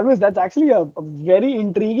 Hormus, that's actually a very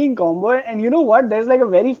intriguing combo. And you know what? There's like a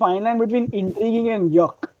very fine line between intriguing and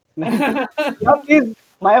yuck. Like, yuck is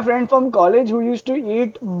my friend from college who used to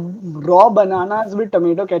eat raw bananas with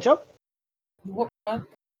tomato ketchup. What?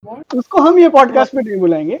 What? उसको हम ये Why? Podcast पे नहीं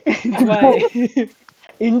बुलाएंगे. Why?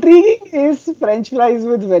 Intriguing is French fries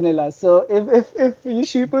with vanilla. So if you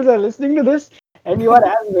sheeples are listening to this and you are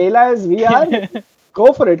as Vela as we are,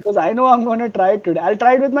 go for it because I know I'm gonna try it today. I'll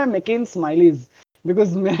try it with my McCain smileys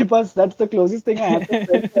because मेरे पास that's the closest thing I have to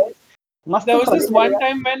French fries. मस्त There was फटी this one चलेगा.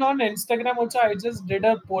 time when on Instagram also I just did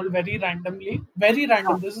a poll very randomly, very हाँ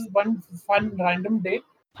random. This is one fun random day. It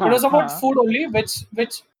हाँ. was about Huh. food only, which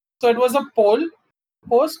so it was a poll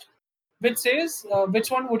post which says which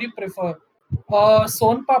one would you prefer,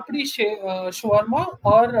 son papdi shawarma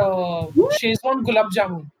or Shezwan gulab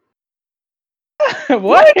jamun.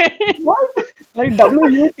 What? What? Like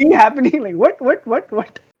WUT happening? Like what?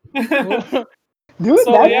 Oh, Dude,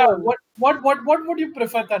 So that yeah, oh. what would you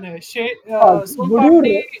prefer, Tanay? Son would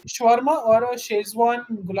papdi you? shawarma or a Shezwan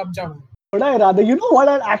gulab jamun? Would I rather? You know what?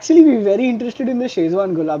 I'd actually be very interested in the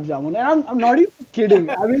Shezwan gulab jamun, and I'm not even kidding.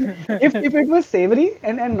 I mean, if it was savory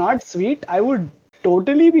and not sweet, I would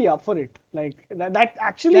totally be up for it. Like that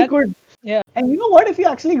actually That could. yeah. And you know what? If you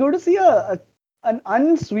actually go to see a an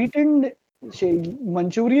unsweetened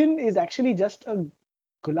Manchurian is actually just a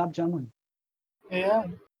gulab jamun. Yeah.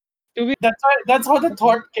 To be That's how the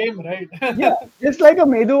thought came, right? Yeah, just like a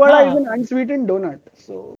medu vada is huh. an unsweetened donut.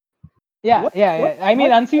 So Yeah, what yeah, what yeah. I mean,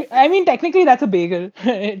 what? I mean, technically, that's a bagel.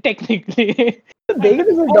 Technically. The bagel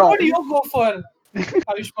is a What would dog. you go for,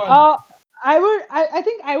 Ayushman? Uh, I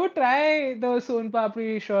think I would try the Son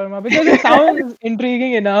Papri shawarma because it sounds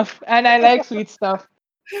intriguing enough, and I like sweet stuff.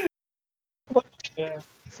 Yeah.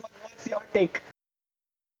 What's your take?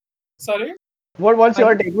 Sorry, What's your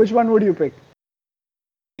Pardon? take? Which one would you pick?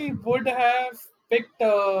 I would have picked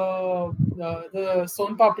the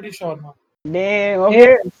Son Papdi shawarma. Damn. Eh,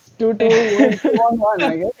 Okay. It's two on one.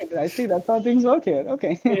 I get it. I see. That's how things work here.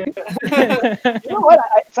 Okay. Yeah. You know what?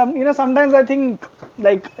 Sometimes I think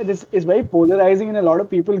like this is very polarizing, and a lot of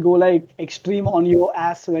people go like extreme on your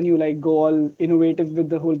ass when you like go all innovative with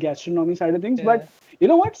the whole gastronomy side of things. But yeah. you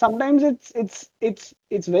know what? Sometimes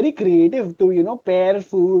it's very creative to pair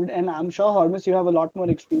food, and I'm sure Hormus, you have a lot more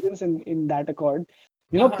experience in that accord.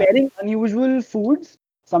 Uh-huh. Pairing unusual foods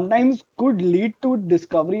sometimes could lead to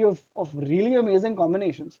discovery of really amazing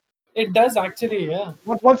combinations. It does actually, yeah.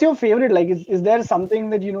 What's your favorite? Like, is there something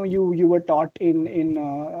that you were taught in in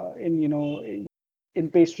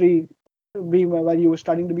pastry, while you were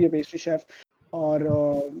studying to be a pastry chef,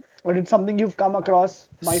 or it's something you've come across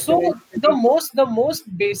by So the serendipity?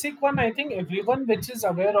 most basic one I think everyone which is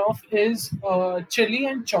aware of is chili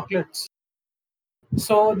and chocolates.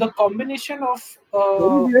 So the combination of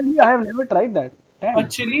Very weirdly, I have never tried that. a Damn.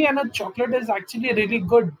 chili and a chocolate is actually really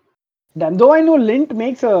good. Damn. Though I know Lindt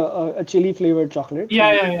makes a chili flavored chocolate.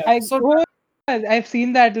 Yeah, So yeah, yeah. I So oh, I've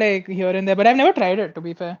seen that like here and there, but I've never tried it. To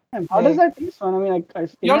be fair, damn, how does like that taste, man? I mean, in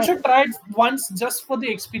you all my should try it once just for the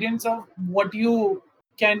experience of what you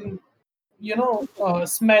can,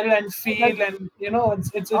 smell and like feel, and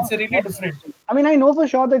it's oh, really that's different. interesting. I mean, I know for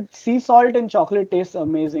sure that sea salt and chocolate tastes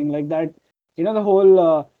amazing. Like that, the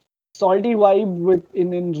whole salty vibe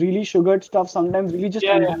in really sugared stuff sometimes really just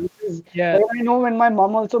Yeah, yeah. enhances. yeah, Like I know when my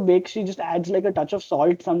mom also bakes, she just adds like a touch of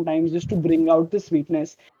salt sometimes just to bring out the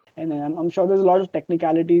sweetness. And then I'm sure there's a lot of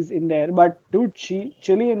technicalities in there. But dude, chili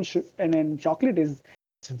and then chocolate is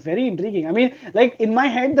it's very intriguing. I mean, like in my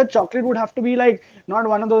head, the chocolate would have to be like not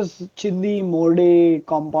one of those chindi morde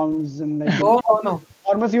compounds and like Oh no, no.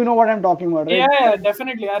 almost you know what I'm talking about, Yeah, right? yeah,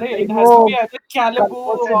 definitely. Like It has to be no either Calibu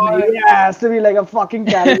or yeah, has to be like a fucking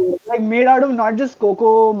calorie. Like made out of not just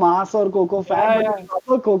cocoa mass or cocoa fat, yeah, but yeah.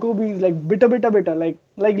 proper cocoa beans, like bitter. Like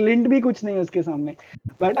lint bhi kuch nahi hai uske samne.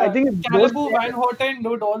 But I think it's those Calibu, Van Houten,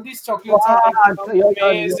 dude. All these chocolates are like what you're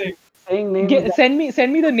amazing. saying names that send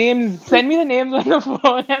me the names. Send me the names on the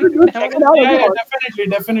phone, and dude, I'm check gonna it out. look Yeah, Okay, it yeah, up. definitely,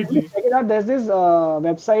 Dude, definitely. check it out. There's this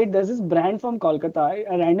website. There's this brand from Kolkata.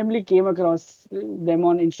 I randomly came across them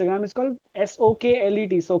on Instagram. It's called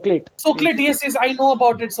Soklet. Soklet. Chocolate, yes, yes, I know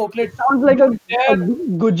about it. It Chocolate, sounds like dude. a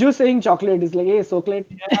Guju saying chocolate. It's like, hey, chocolate.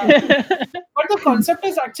 Yeah, But the concept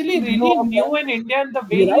is actually You know really of new that? in India, and the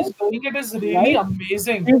way You're right. he's doing it is really Right?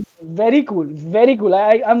 amazing. It's very cool. Very cool.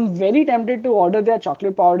 I'm very tempted to order their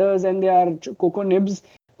chocolate powders and their cocoa nibs.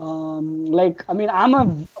 Like, I mean, I'm a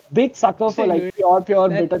big sucker for Interesting, like dude. pure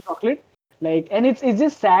That bitter chocolate. Like, and it's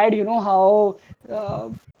just sad, you know, how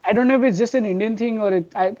I don't know if it's just an Indian thing or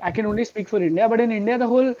I can only speak for India, but in India, the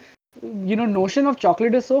whole, notion of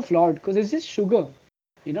chocolate is so flawed because it's just sugar.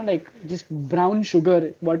 Like just brown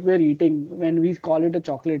sugar, what we're eating when we call it a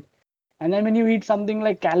chocolate. And then when you eat something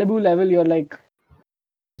like Calibu level, you're like,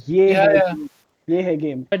 ये Yeah, है yeah. game. ये है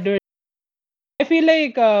game. but dude, I feel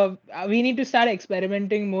like we need to start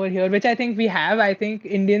experimenting more here, which I think we have. I think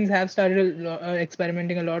Indians have started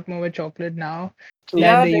experimenting a lot more with chocolate now True. than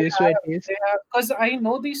Yeah, they used to at least. they have. Because I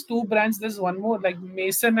know these two brands. There's one more like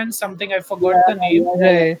Mason and something. I Yeah, forgot the name.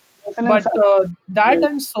 yeah. Right. Mason and But Son. that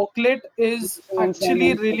Yes. and Chocolate is Mason and Son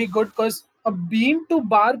actually also. really good because a bean to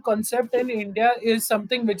bar concept in India is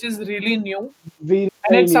something which is really new,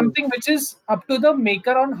 and Very it's new. something which is up to the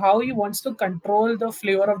maker on how he wants to control the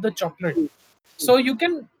flavor of the chocolate. True. So you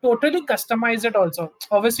can totally customize it also.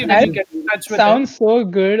 Obviously, when you That True. get in touch with him, sounds so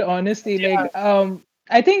good, honestly. yeah,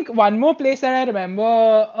 I think one more place that I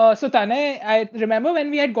remember. So Tanay, I remember when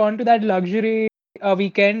we had gone to that Yeah, luxury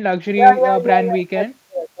yeah, yeah, brand yeah. weekend.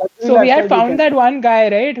 Luxury So we had lifestyle found weekend. that one guy,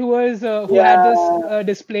 right, who had this Yeah.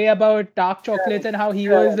 display about dark chocolates Correct. and how he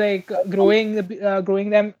was Correct. like growing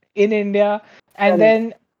them in India and Correct.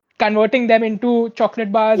 then converting them into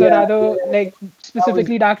chocolate bars or Yeah, rather yeah. like That was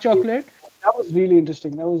specifically dark chocolate. that was really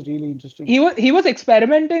interesting. That was really interesting. He was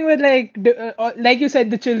experimenting with like you said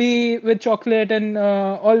the chili with chocolate and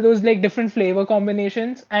all those like different flavor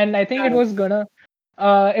combinations, and I think it yeah. was gonna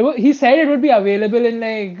he said it would be available in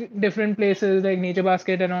like different places like Nature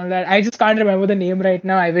Basket and all that. I just can't remember the name right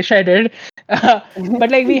now. I wish I did. But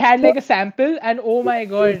like we had like a sample and oh my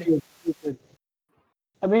Very god. good. Very good.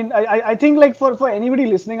 I mean, I think like for anybody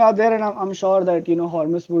listening out there, and I'm sure that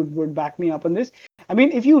Hormus would back me up on this. I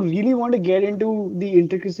mean, if you really want to get into the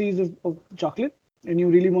intricacies of chocolate, and you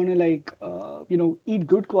really want to like eat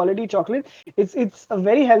good quality chocolate, it's a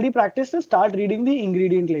very healthy practice to start reading the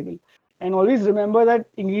ingredient label, and always remember that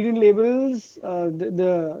ingredient labels,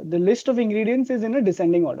 the list of ingredients is in a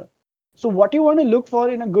descending order. So what you want to look for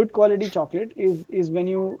in a good quality chocolate is when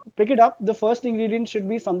you pick it up, the first ingredient should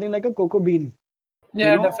be something like a cocoa bean, you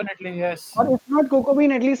Yeah, know, definitely, yes. or if not cocoa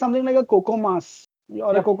bean, at least something like a cocoa mass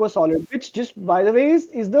or a Yep. cocoa solid, which just by the way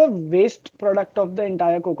is the waste product of the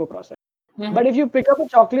entire cocoa process. Hmm. But if you pick up a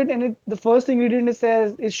chocolate and the first ingredient it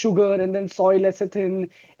says is sugar and then soy lecithin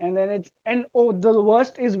and then and oh, the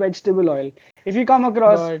worst is vegetable oil. If you come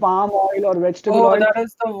across God. palm oil or vegetable Oh, oil, that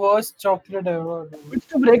is the worst chocolate ever, dude. which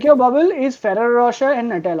to break your bubble is Ferrero Rocher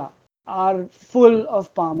and Nutella are full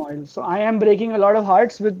of palm oil. So I am breaking a lot of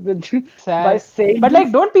hearts with by Sad. saying But like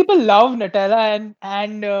this. don't people love Nutella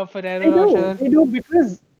and They Ferrero do. Rocher? They do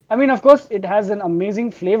because I mean, of course, it has an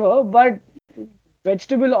amazing flavor, but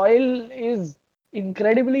vegetable oil is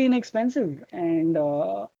incredibly inexpensive, and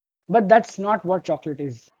but that's not what chocolate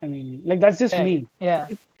is. I mean, like that's just Right. me. Yeah.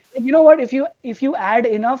 You know what? If you add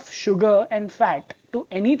enough sugar and fat to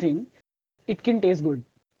anything, it can taste good,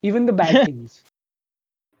 even the bad things.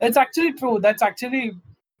 It's actually true. That's actually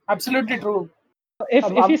absolutely true.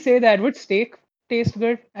 If you Um, say that, would steak taste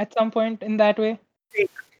good at some point in that way?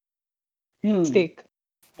 hmm. Steak.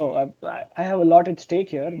 Oh, I have a lot at stake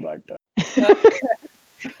here, but Uh,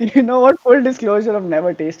 you know what? Full disclosure, I've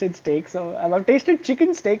never tasted steak. So I've tasted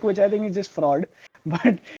chicken steak, which I think is just fraud.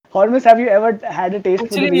 But Hormus, have you ever had a taste for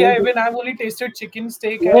the Actually, real yeah, thing? even I've only tasted chicken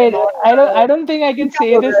steak and Wait, not. I don't think I Let me can come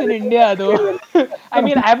say over this there. in Let me India though. vegetarian. I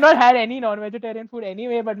mean, I've not had any non-vegetarian food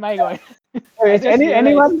anyway, but my God. I Wait, just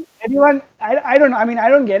realized. anyone, I don't know. I mean, I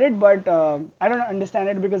don't get it, but I don't understand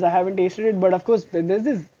it because I haven't tasted it. But of course, there's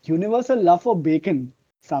this universal love for bacon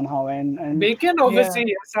somehow, and Bacon, Yeah. obviously,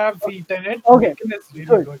 yes, I've eaten it. okay, Bacon is really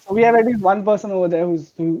good. good. So we have at least one person over there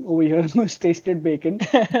who over here who's tasted bacon.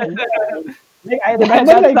 And, like, I That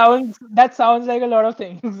remember that like sounds like a lot of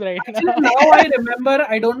things right Actually, now. now I remember.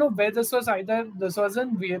 I don't know where this was. Either this was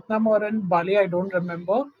in Vietnam or in Bali. I don't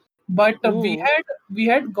remember. But Ooh. we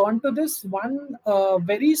had gone to this one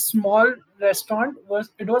very small restaurant.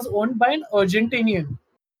 Was owned by an Argentinian,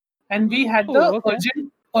 and we had the Ooh, okay.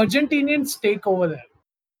 Argentinian steak over there.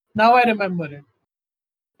 Now I remember it.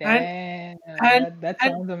 And Damn, and that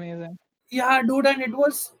and sounds amazing. yeah, dude, and it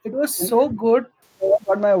was so good.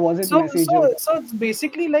 what my was it So message so so it's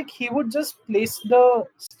basically like he would just place the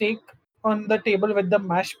steak on the table with the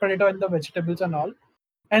mashed potato and the vegetables and all.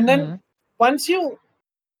 And then Hmm. once you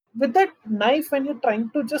with that knife when you're trying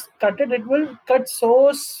to just cut it, it will cut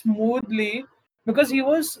so smoothly. because he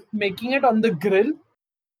was making it on the grill,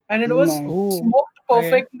 and it was Nice. Oh, smoked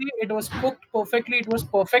okay. perfectly. It was cooked perfectly. It was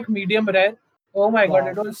perfect medium rare. Oh my god,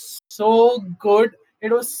 it Wow. was so good.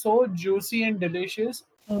 It was so juicy and delicious.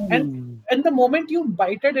 And Mm. and the moment you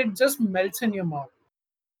bite it, it just melts in your mouth.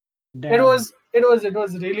 It Damn. was it was it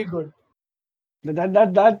was really good.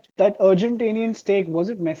 That Argentinian steak, was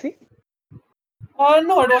it messy?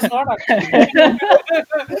 No, it was not actually.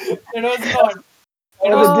 It was not.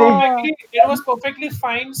 Or was it big? It was perfectly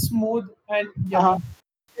fine, smooth, and Uh-huh.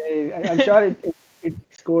 yummy. I'm sure it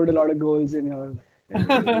scored a lot of goals in your.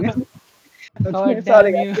 Okay, God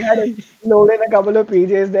sorry, damn guys. you. We had to load in a couple of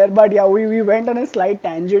PJs there, but yeah, we went on a slight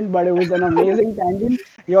tangent, but it was an amazing tangent.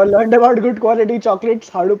 You all learned about good quality chocolates,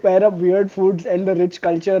 how to pair up weird foods, and the rich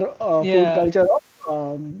culture, food Yeah. culture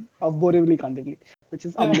of Borivali Kandivali, which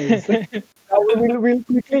is amazing. Now we'll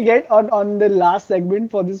quickly get on the last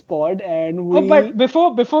segment for this pod, and Oh, but we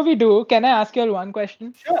before we do, can I ask you all one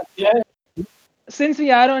question? sure, Yeah. Since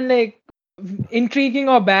we are on like intriguing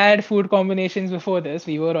or bad food combinations before this,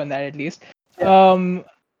 we were on that at least. yeah, Um,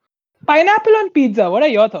 Pineapple on pizza. What are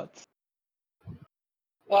your thoughts?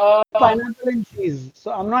 Uh, pineapple and cheese.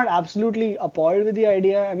 So I'm not absolutely appalled with the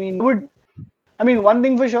idea. I mean, one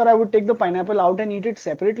thing for sure, I would take the pineapple out and eat it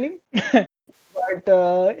separately. But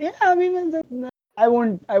yeah, I mean, I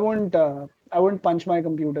won't punch my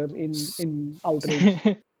computer in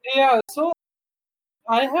outrage. yeah. So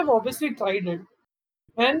I have obviously tried it,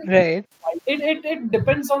 and Right. it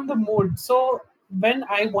depends on the mood. So when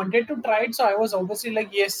I wanted to try it, so I was obviously like,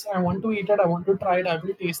 yes, I want to eat it. I want to try it. I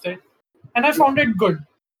will taste it, and I Yeah, found it good.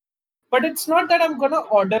 But it's not that I'm gonna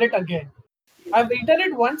order it again. I've eaten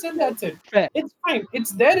it once and yeah, that's it. Fair. It's fine.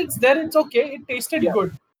 It's there. It's there. It's okay. It tasted yeah,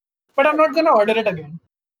 good. But I'm not gonna order it again.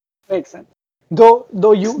 makes sense. Though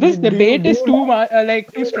This debate do is you too like much,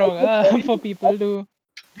 like too strong the pairing for of people to.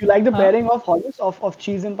 do you like the Huh? pairing of hummus of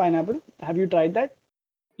cheese and pineapple? Have you tried that?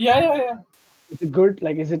 Yeah, yeah, yeah. Is it good?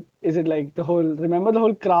 Like, is it like the whole? Remember the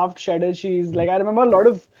whole Kraft cheddar cheese? Like, I remember a lot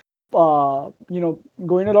of,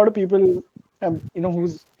 going to a lot of people,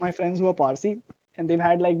 who's my friends who are Parsi, and they've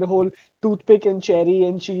had like the whole toothpick and cherry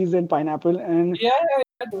and cheese and pineapple, and Yeah, yeah,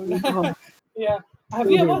 yeah, dude. oh, Yeah. Have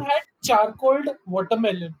so you ever good. had charcoaled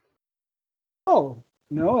watermelon? Oh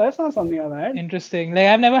no, that's not something I've had. Interesting. Like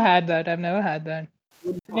I've never had that. I've never had that.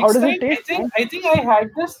 How Next does time, it taste, man? I think I had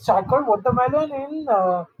this charcoal watermelon in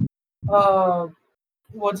uh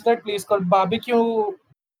what's that place called? Barbecue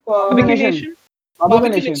Barbecue uh Nation. Nation. Barbecue Barbecue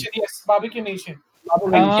Nation. Nation. Yes, Barbecue Nation.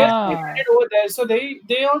 Barbecue I Nation. guess I Nice. had Ah, it over there. So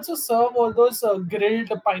they also serve all those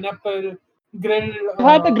grilled pineapple, grilled I've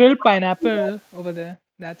had the grilled pineapple over there.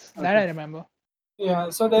 That Okay. I remember. yeah.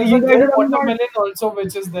 So So there's a you guys are grilled talking about, watermelon also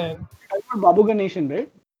which is there. Barbecue Nation,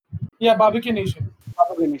 right? Yeah, Barbecue Nation.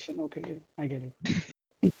 Barbecue Nation. Okay, yeah, I get it.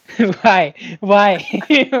 Why? Why?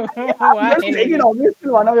 Yeah, I'm Why just would making you? obvious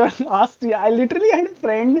till one of your asked me. I literally had a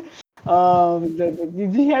friend.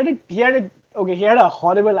 He had a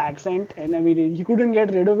horrible accent, and I mean he couldn't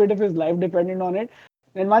get rid of it if his life depended on it.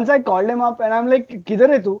 And once I called him up, and I'm like, "Kidhar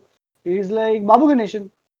hai tu?" He's like, "Babu Ganeshan."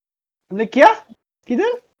 I'm like, "Kya?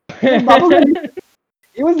 Kidhar?" He's like, "Babu Ganeshan."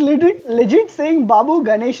 He was legit saying Babu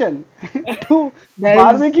Ganeshan to That is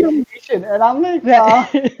Barbecue Nation, and I'm like, that.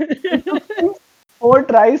 it took me 4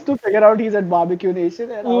 tries to figure out he's at Barbecue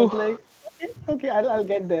Nation, and I was Ooh, like, okay, I'll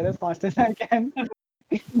get there as fast as I can.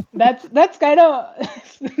 that's kind of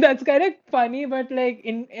that's kind of funny, but like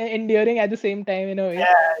endearing at the same time in a way.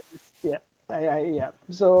 Yeah, yeah.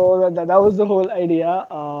 So that was the whole idea.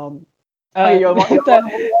 Okay, Uh, you want the, to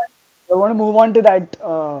move on? You want to move on to that?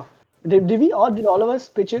 Did all of us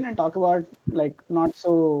pitch in and talk about like not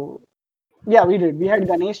so? Yeah, we did. We had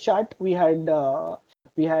Ganesh chart. We had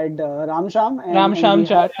Ram Sham, Ram and we Sham had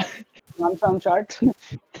chart. Ram Sham chart.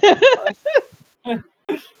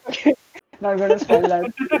 Okay, not gonna spoil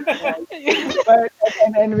that. But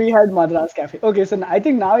and we had Madras Cafe. Okay, so I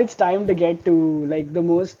think now it's time to get to like the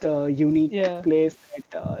most unique Yeah. place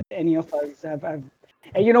that any of us have. And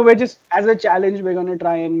we're just as a challenge, we're gonna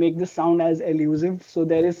try and make this sound as elusive. So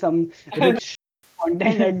there is some rich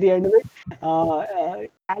content at the end of it.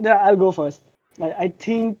 And I'll go first. I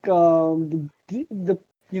think the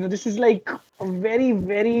this is like a very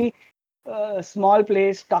very small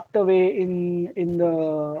place tucked away in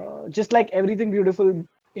the just like everything beautiful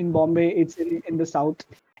in Bombay. It's in the south,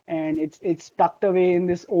 and it's tucked away in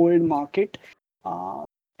this old market, uh,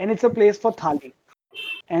 and it's a place for thali.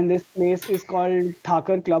 And this place is called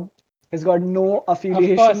Thakar Club. It's got no Of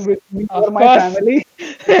affiliation course. with me or Of my course. family.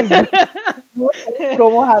 This is just no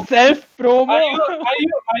promo happening. Self promo.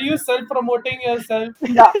 Are you self promoting yourself?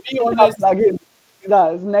 Yeah, Be yeah, honest. plug in.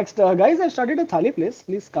 Yeah, next, guys, I started a thali place.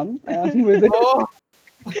 Please come visit. Oh,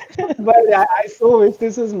 But I so wish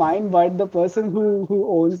this was mine. But the person who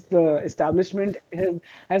owns the establishment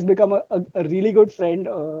has become a really good friend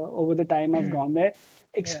over the time I've gone there.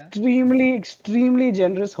 Yeah. Extremely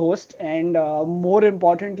generous host, and more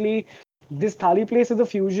importantly, this thali place is a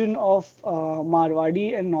fusion of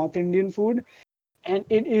Marwadi and North Indian food, and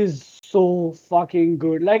it is so fucking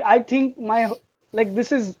good. Like I think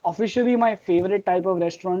this is officially my favorite type of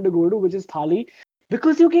restaurant to go to, which is thali,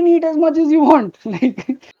 because you can eat as much as you want.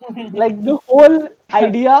 Like the whole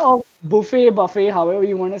idea of buffet, however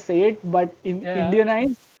you want to say it, but in Yeah.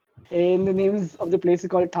 Indianized, in the names of the place is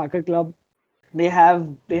called Thakar Club. They have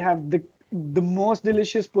the most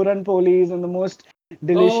delicious puran polis and the most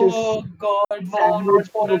delicious oh God, no, sandwich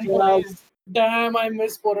not Poran dhokla. Police. Damn, I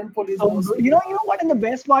miss Poran Police So good. mostly. You know what? And the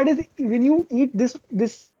best part is when you eat this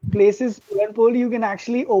place's puran poli, you can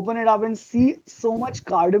actually open it up and see so much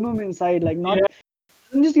cardamom inside. Like Yeah,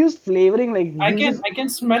 not just use flavoring, like uses I can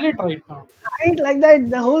smell it right now. right like that.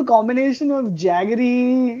 The whole combination of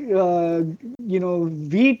jaggery,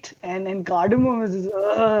 wheat and cardamom is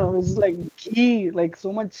like key. Like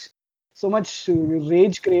so much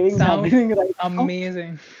rage cravings Sounds happening right now.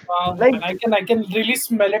 amazing. Wow, Like man, I can really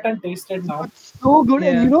smell it and taste it now. it's so good,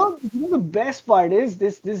 and Yeah. the best part is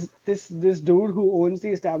this dude who owns the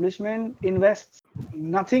establishment invests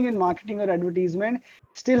nothing in marketing or advertisement,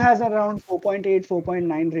 still has around 4.8,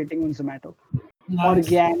 4.9 rating on Zomato.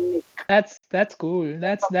 Nice. Organic, That's cool.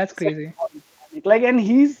 That's That's amazing. crazy. organic. Like, and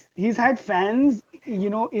he's had fans,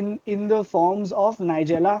 in the forms of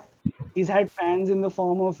Nigella. He's had fans in the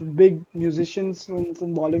form of big musicians from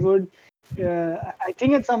Bollywood. I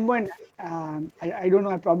think at some point, I don't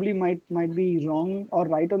know. I probably might be wrong or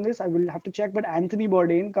right on this. I will have to check. But Anthony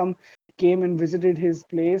Bourdain came and visited his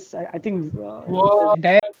place. I think Whoa.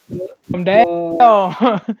 Damn. Damn.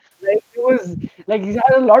 the like it was like he's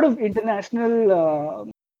had a lot of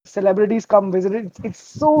international celebrities come visit. It's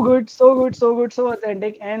so good, so good, so good, so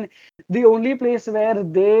authentic, and the only place where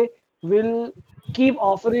they will keep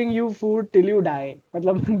offering you food till you die.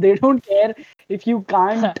 Matlab, they don't care if you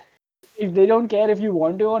can't, if they don't care if you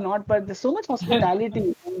want to or not, but there's so much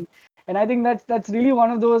hospitality, and I think that's really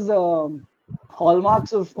one of those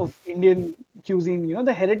hallmarks of Indian cuisine.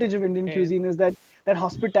 The heritage of Indian Right. cuisine is that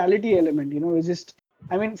hospitality element. It's just,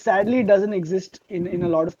 I mean, sadly, it doesn't exist in a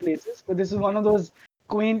lot of places, but this is one of those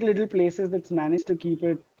quaint little places that's managed to keep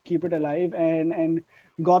it alive. And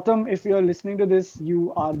Gotham, if you're listening to this,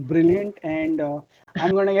 you are brilliant, and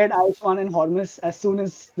I'm gonna get Aishwan and Hormus as soon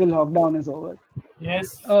as the lockdown is over.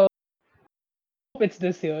 Yes. Oh, hope it's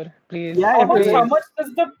this year, please. Yeah, How if much? it How Please. much is.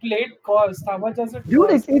 does the plate cost? How much does it Dude,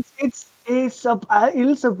 cost?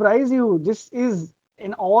 it'll surprise you. This is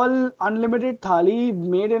an all unlimited thali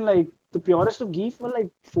made in like the purest of ghee for like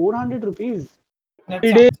 400 rupees. That's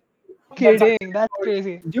Kidding. actually that's Kidding. actually That's good.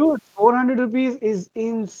 crazy. Dude, 400 rupees is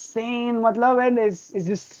insane, matlab, and it's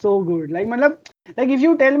just so good. Like if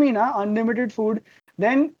you tell me na unlimited food,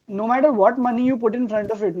 then no matter what money you put in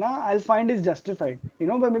front of it, na, I'll find it's justified.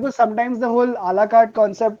 But because sometimes the whole a la carte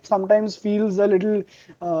concept sometimes feels a little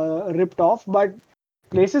ripped off, but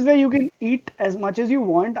places where you can eat as much as you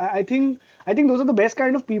want, I think those are the best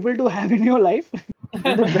kind of people to have in your life,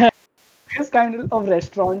 and the best kind of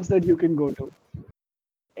restaurants that you can go to.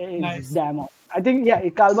 It's Nice. damn awesome. I think, yeah,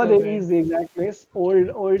 Kalba So Devi good. is the exact place.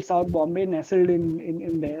 Old South Bombay, nestled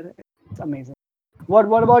in there. It's amazing. What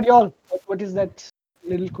about y'all? What is that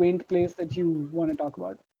little quaint place that you want to talk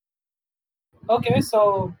about? Okay,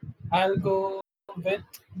 so I'll go with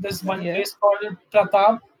this one Yeah. place called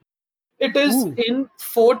Pratap. It is Ooh, in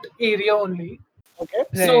Fort area only. okay.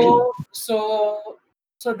 Right. So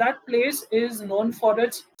that place is known for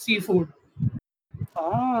its seafood.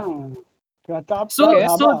 Ah, Pratap Ka So Okay.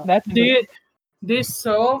 so Dhaba. That's interesting. they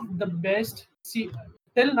serve the best sea.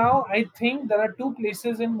 Till now, I think there are two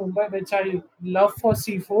places in Mumbai which I love for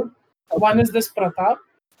seafood. Okay, One is this Pratap,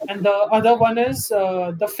 and okay. the other one is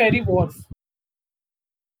the Ferry Wharf.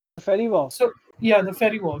 Ferry Wharf. So yeah, the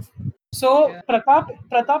Ferry Wharf. So Yeah.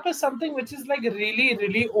 Pratap is something which is like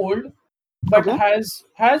really old, but Okay,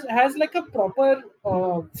 has like a proper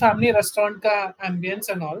family restaurant ka ambience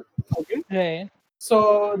and all. okay, Right.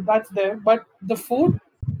 So that's there. But the food,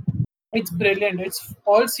 it's brilliant. It's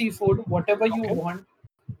all seafood, whatever you okay. want.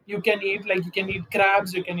 You can eat, like you can eat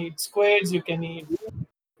crabs, you can eat squids, you can eat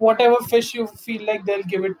whatever fish you feel like, they'll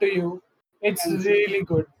give it to you. It's Fancy. really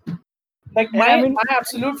good. Like And I mean, my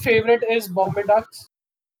absolute favorite is Bombay ducks,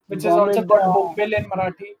 which is Bombay. also called Bombil in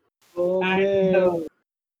Marathi. And Okay.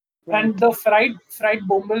 And Right. the fried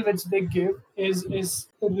bombil which they give is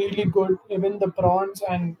really good. Even the prawns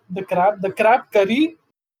and the crab curry.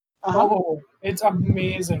 Uh-huh. Oh, it's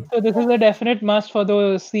amazing. So this is a definite must for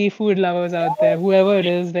those seafood lovers out there. Whoever it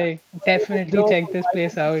is, like definitely So check this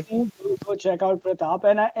place whatever you out. see, go check out Pratap.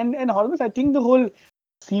 And almost I think the whole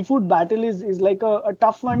seafood battle is like a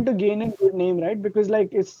tough one to gain a good name, right? Because like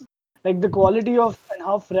it's like the quality of and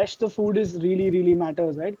how fresh the food is really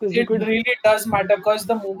matters, right? Because you It could really does matter because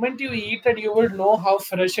the moment you eat it, you will know how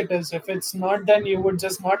fresh it is. If it's not, then you would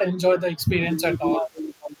just not enjoy the experience at all.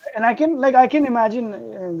 and I can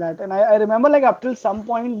imagine that. And I remember like up till some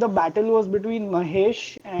point the battle was between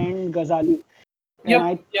Mahesh and Ghazali. And Yep,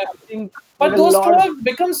 I yep. think like But a those two lot of have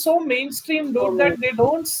become so mainstream, dude, so that they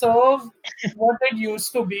don't serve what it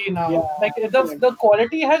used to be yeah, now. Like correct. the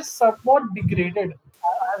quality has somewhat degraded.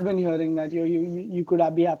 I've been hearing that you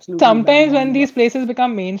could be absolutely bang Sometimes on, when but these places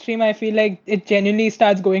become mainstream, I feel like it genuinely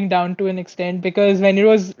starts going down to an extent because when it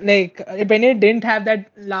was like when it didn't have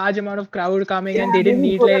that large amount of crowd coming yeah, and they they didn't would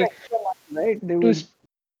need go that like extra mile, right? They to would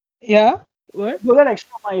yeah, what? go that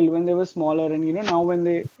extra mile when they were smaller, and now when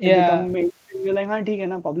they Yeah. become mainstream, you're like, हाँ ठीक है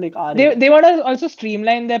ना, public आ रही They है. want to also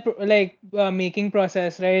streamline their making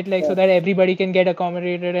process, right? Like so that everybody can get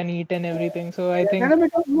accommodated and eat and everything. So I Yeah, then think it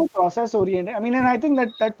becomes more process oriented. I mean, and I think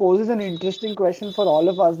that poses an interesting question for all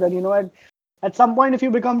of us that, at some point, if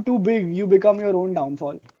you become too big, you become your own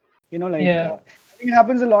downfall. yeah. I think it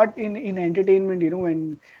happens a lot in entertainment,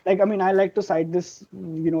 when, like, I mean, I like to cite this,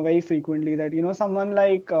 very frequently that, someone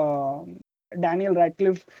like Daniel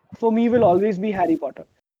Radcliffe, for me, will always be Harry Potter.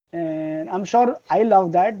 And I'm sure I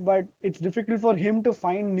love that, but it's difficult for him to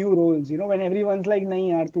find new roles, when everyone's like, nahi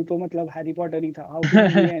yaar, tu to matlab Harry Potter hi tha. How can you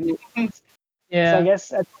be anything else? So I Yeah.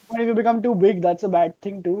 guess at some point if you become too big, that's a bad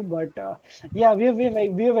thing too. But yeah, we're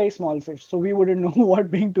very small fish, so we wouldn't know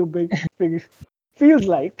what being too big feels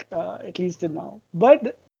like, at least till now.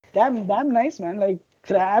 But damn nice, man. Like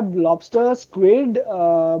crab, lobster, squid,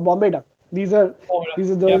 Bombay duck. These are Oh,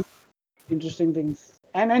 these are yep. those interesting things.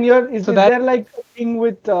 And you're So is that there like a thing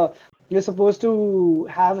with you're supposed to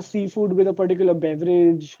have seafood with a particular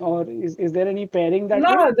beverage, or is there any pairing that way?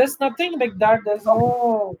 No, there's nothing like that. There's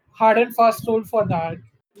no hard and fast rule for that.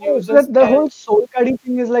 Oh, You so just that the whole soul curry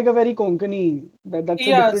thing is like a very Konkani. That's a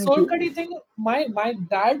yeah, different soul curry thing. My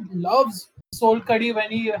dad loves soul curry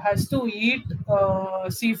when he has to eat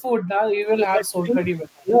seafood. Now he will that have soul pink curry with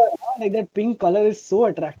it. color. Like that pink color is so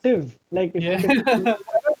attractive. Like Yeah. if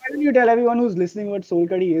why don't you tell everyone who's listening what soul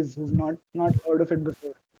curry is, who's not heard of it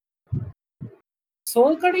before?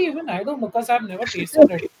 Soul curry, even I don't know because I've never tasted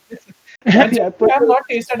it. I Yeah, genuinely have not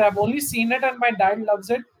tasted. I've only seen it, and my dad loves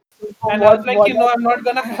it. from And I was what like, what I'm not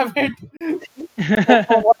gonna have it.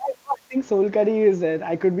 from what I know, I think soul curry is,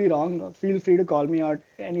 I could be wrong. Feel free to call me out,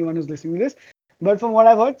 anyone who's listening to this. But from what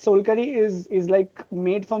I've heard, soul curry is like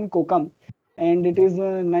made from kokum, and it is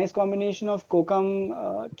a nice combination of kokum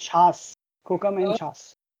and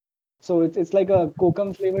chas. So it's like a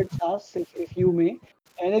kokum flavored sauce, if you may,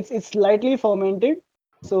 and it's slightly fermented.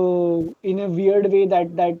 So in a weird way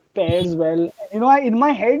that pairs well. In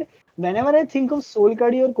my head, whenever I think of soul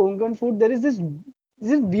curry or Konkan food, there is this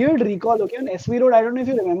weird recall. Okay, on SV Road, I don't know if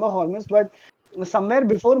you remember Hormuz, but somewhere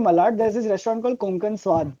before Malad, there's this restaurant called Konkan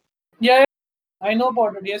Swad. Yeah, yeah, I know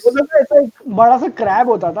about it. वो Yes. लोग का ऐसा एक बड़ा सा crab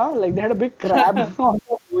होता था, like they had a big crab on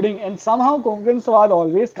the pudding, and somehow Konkan Swad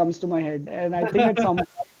always comes to my head, and I think at some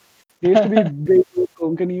they used to be big with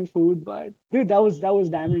Konkani food, but dude, that was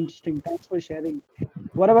damn interesting. Thanks for sharing.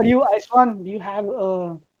 What about you, Aishwan? Do you have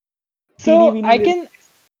a teeny so weeny I little? can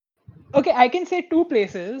okay, I can say two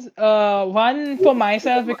places. One for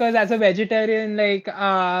myself because as a vegetarian, like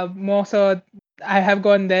more so, I have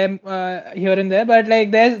gone there here and there. But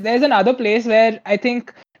like, there's another place where I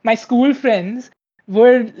think my school friends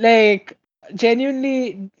would like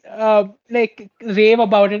genuinely like rave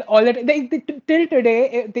about it all the time. Till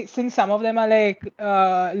today, since some of them are like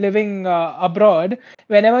living abroad,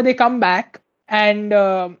 whenever they come back and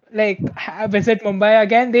visit Mumbai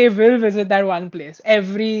again, they will visit that one place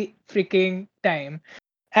every freaking time.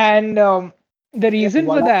 And the Yeah, reason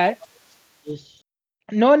for vada. that,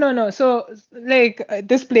 no, no, no. So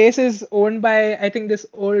this place is owned by I think this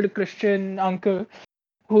old Christian uncle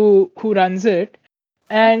who runs it,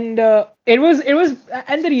 and it was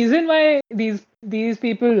and the reason why these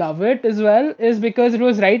people love it as well is because it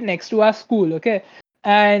was right next to our school, okay,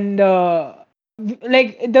 and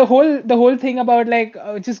like the whole thing about like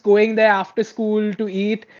just going there after school to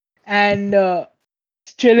eat and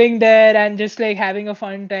chilling there and just like having a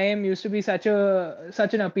fun time used to be such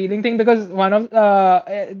an appealing thing because one of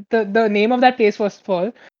the name of that place first of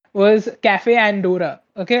all was Cafe Andorra,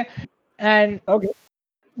 okay, and Okay.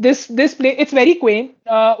 this place, it's very quaint.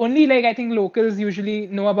 Only like I think locals usually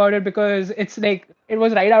know about it because it's like it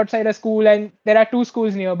was right outside a school, and there are two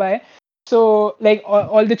schools nearby. So like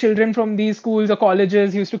all the children from these schools or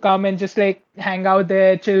colleges used to come and just like hang out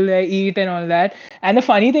there, chill there, eat and all that. And the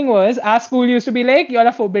funny thing was, our school used to be like, "You all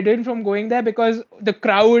are forbidden from going there because the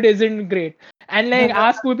crowd isn't great." And like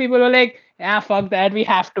our school people were like, "Yeah, fuck that, we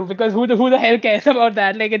have to, because who the hell cares about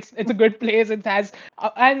that? Like it's a good place. It has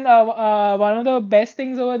and one of the best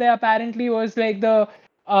things over there apparently was like the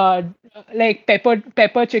uh like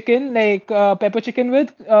pepper chicken, like pepper chicken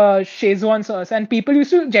with Szechuan sauce, and people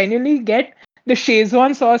used to genuinely get the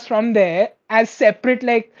Szechuan sauce from there as separate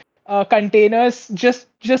like containers, just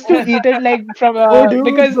to eat it like from Oh, dude,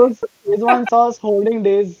 because those Szechuan sauce holding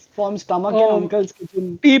days from stomach in oh, Uncle's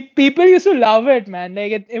kitchen. people used to love it, man.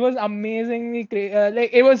 Like it was amazingly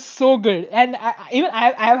like it was so good. And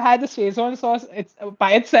I've had the Szechuan sauce, it's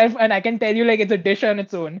by itself, and I can tell you like it's a dish on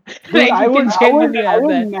its own. Dude, Like you can genuinely I have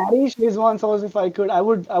would that. marry Szechuan sauce if I could. I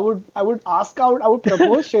would ask out. I would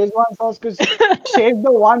propose Szechuan sauce because she's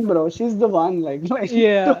the one, bro. She's the one. Like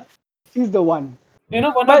Yeah. she's the one. One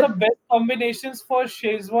of the But best combinations for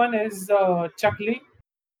Szechuan is chakli.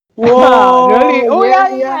 really, Whoa, oh yeah, yeah, yeah,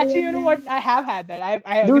 yeah, yeah. Actually, you know yeah. what? I have had that.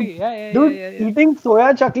 I Dude, agree. Yeah, yeah, dude, yeah, yeah, eating soya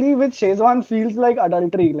chakli with Szechuan feels like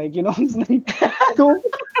adultery. Like, it's like, तो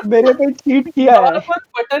मेरे पे cheat किया Now है. about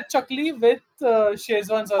butter chakli with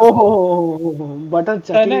Szechuan sauce. Oh, Oh, butter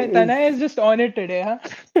chakli Tanay is Tanay is just on it today, huh?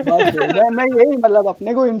 बस bro. मैं यही मतलब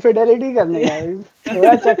अपने को infidelity करने का है.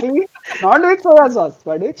 Soya chakli, not with soya sauce,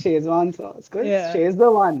 but with Szechuan sauce. Because Yeah. she's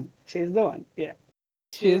the one. She's the one. Yeah.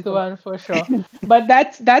 she She's is the the one. one for sure. But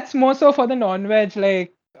that's more so for the non-veg,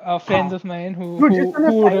 like friends हाँ. of mine who Dude, just who on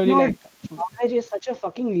a who side really note, like non-veg is such a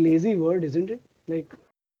fucking lazy word, isn't it? Like,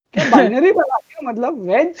 क्या binary बना दिया मतलब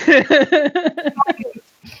veg food.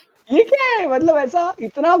 ये क्या है मतलब ऐसा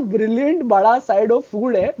इतना ब्रिलियंट बड़ा साइड ऑफ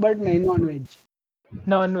फूड है बट नहीं non veg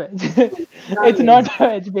Non-veg. Non It's veg not veg non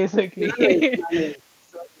veg basically. Non veg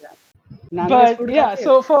non veg But food yeah, खाते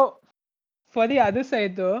हैं so for the other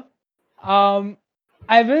side though, um,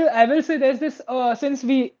 I will say there's this since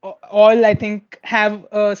we all I think have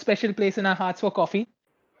a special place in our hearts for coffee,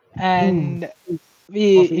 and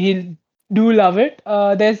coffee we do love it.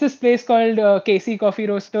 There's this place called KC Coffee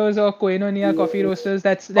Roasters or Koinonia Coffee Roasters.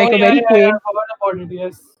 That's Oh like a yeah, very yeah, yeah. quaint. I've heard about it.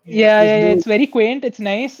 Yes, yes. Yeah, इस yeah, yeah, दूध it's very quaint. It's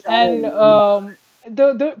nice, and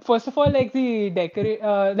the first of all, like the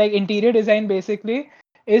like interior design basically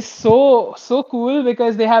is so cool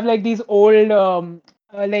because they have like these old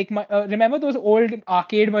remember those old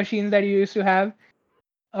arcade machines that you used to have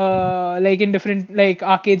like in different like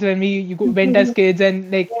arcades when went as kids,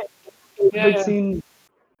 and like Yeah, bit yeah. scene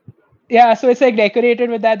yeah, so it's like decorated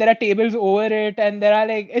with that. There are tables over it, and there are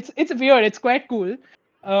like it's weird. It's quite cool.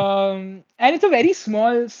 And it's a very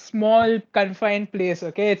small confined place.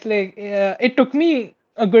 Okay, it's like it took me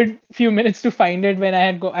a good few minutes to find it when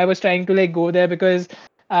I was trying to like go there because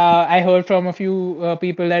I heard from a few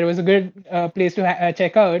people that it was a good place to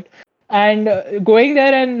check out. And going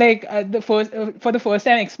there and like for the first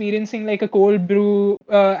time experiencing like a cold brew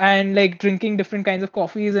and like drinking different kinds of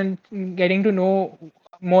coffees and getting to know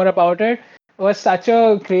more about it was such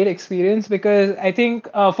a great experience because I think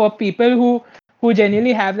for people who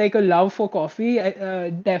genuinely have like a love for coffee,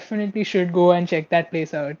 definitely should go and check that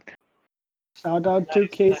place out. shout out to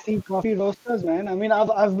Nice, nice. KC Coffee Roasters man I mean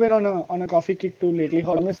I've been on a coffee kick too lately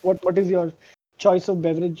Hormis what is your choice of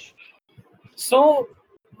beverage So,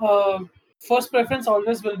 first preference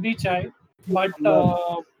always will be chai, but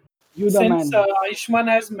love you the since man Aishman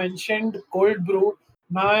has mentioned cold brew,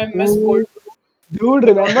 now I miss cold Ooh, brew. dude,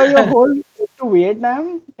 remember your whole trip to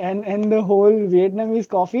Vietnam and the whole Vietnamese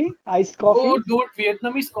coffee, iced Oh, coffee? dude,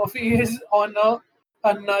 Vietnamese coffee is on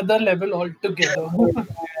another level altogether. Oh, man,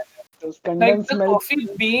 those Like condensed the milk. coffee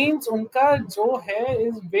beans, unka jo hai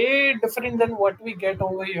is way different than what we get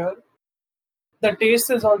over here. The taste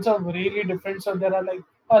is also really different. So there are like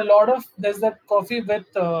a lot of there's that coffee with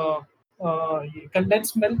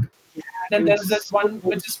condensed milk. Then Dude, there's this so one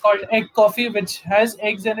which is called egg coffee, which has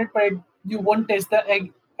eggs in it, but you won't taste the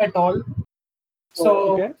egg at all. So,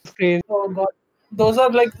 okay. Crazy. oh god, those are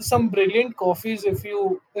like some brilliant coffees. If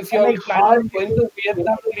And you're like planning on hard going hitting to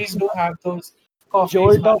Vietnam, please do have those coffees,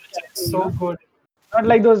 jolt man. of It's caffeine, so huh? good. Not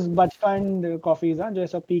like those bachkan coffees, huh?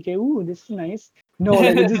 Just a PK. Ooh, this is nice. No,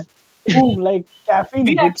 like it just boom, like caffeine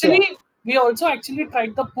we hits ya. actually we also actually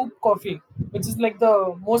tried the poop coffee, which is like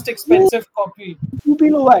the most Ooh, expensive coffee. Poopy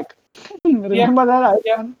Lovak. Yeah, Remember that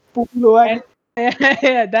yeah, icon? Poopy Lovak. and Yeah,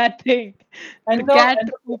 yeah, that thing, the and the cat.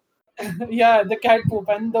 and the yeah, the cat poop,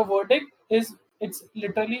 and the verdict is it's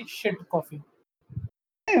literally shit coffee.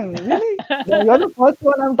 Damn, really? You're the first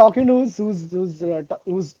one I'm talking to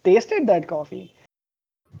who's tasted that coffee.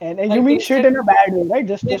 And I you mean shit tasted. in a bad way, right?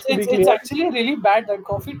 It's Just to be it's clear. it's actually really bad. That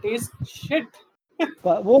coffee tastes shit.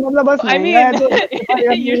 वो मतलब बस I महंगा है mean, तो that's why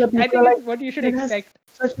I people are think it's like what you should it has expect.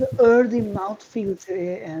 such an earthy mouth feel to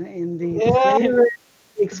it, and in the Yeah, flavor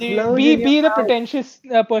the explodes Be in your be the mouth. pretentious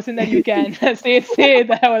person that you can. Say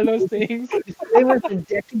that all those things. The flavor is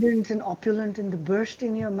decadent and opulent and burst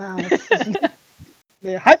in your mouth.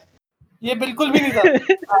 Yeah, हट ये बिल्कुल भी नहीं था।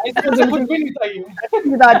 इसमें से कुछ बिल्कुल भी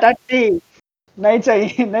नहीं था ये। टट्टी नहीं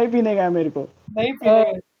चाहिए नहीं पीने का है मेरे को नहीं पीने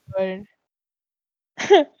Oh, का।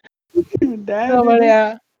 but damn no, dude but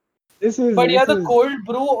yeah. But yeah, this the was cold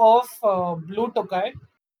brew of Blue Tokai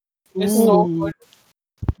is so ooh good.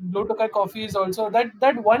 Blue Tokai coffee is also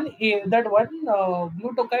that one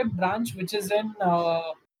Blue Tokai branch which is in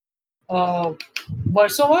uh,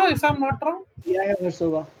 Warsaw, if I'm not wrong. yeah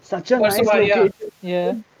Versova such a nice Warsaw, yeah. location.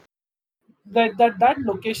 Yeah. That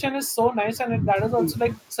location is so nice, and that is also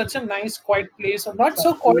like such a nice quiet place. So not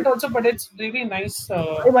so quiet also, but it's really nice.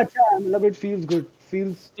 vibe अच्छा है मतलब it feels good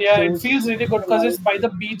feels Yeah, so it feels really good because nice. it's by the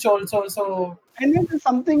beach also. So And then there's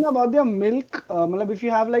something about their milk मतलब if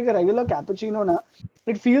you have like a regular cappuccino na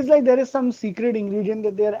it feels like there is some secret ingredient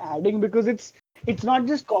that they're adding because it's not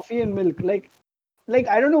just coffee and milk like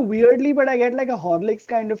I don't know weirdly but I get like a Horlicks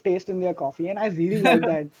kind of taste in their coffee and I really like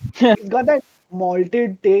that. It's got that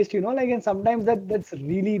malted taste, like and sometimes that's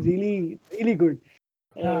really good.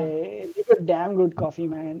 yeah, It's a damn good coffee,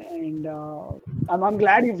 man, and I'm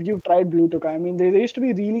glad you've tried Blue Tokai. I mean, they used to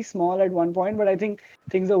be really small at one point, but I think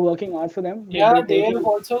things are working out for them. yeah, They're they have taking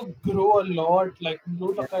also grow a lot. Like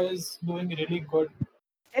Blue yeah. Tokai is doing really good.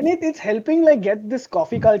 And it's helping like get this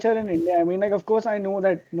coffee culture in India. I mean, like of course I know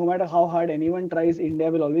that no matter how hard anyone tries, India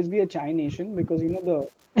will always be a chai nation because the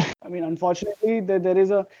I mean, unfortunately, there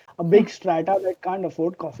is a big strata that can't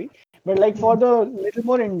afford coffee. But like for the little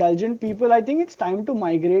more indulgent people, I think it's time to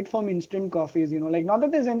migrate from instant coffees. Like not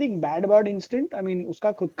that there's anything bad about instant. I mean,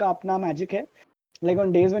 uska khud ka apna magic hai. Like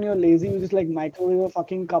on days when you're lazy, you just like microwave a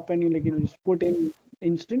fucking cup and you like just put in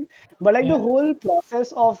instant. But like the Yeah, whole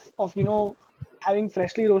process of having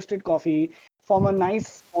freshly roasted coffee from a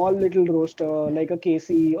nice small little roaster like a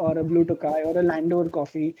Casey or a Blue Tokai or a Landor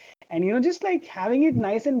coffee, and just like having it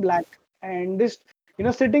nice and black and just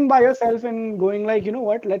sitting by yourself and going like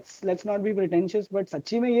what let's not be pretentious but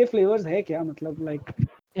सच्ची में ये flavors है क्या मतलब like do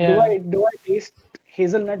Yeah. I taste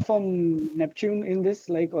hazelnut from Neptune in this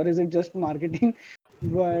like or is it just marketing?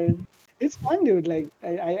 But it's fun, dude. Like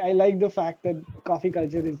I like the fact that coffee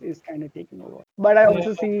culture is kind of taking over. But I yeah.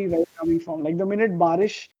 also see where it's coming from. Like the minute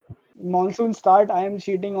barish monsoon start, I am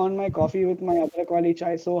cheating on my coffee with my adrak wali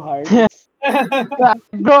chai so hard. It's Yeah,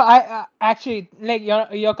 bro, I actually like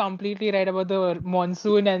you're completely right about the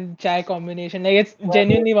monsoon and chai combination. Like it's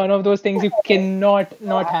genuinely one of those things you cannot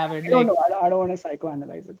not have it. I don't Like know. I don't want to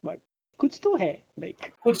psychoanalyze it, but कुछ तो है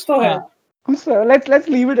like कुछ तो है. uh, कुछ तो है. Let's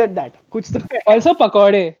leave it at that. कुछ तो है. also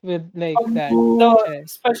pakode with like that The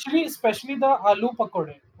chai. especially the aloo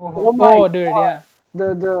pakode. Oh, Oh my Oh, dude, god. yeah.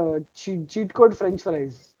 The cheat code French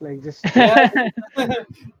fries like just yeah,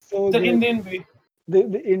 so the good. Indian way.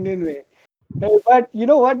 The Indian way. But you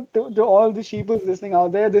know what? To all the sheepers listening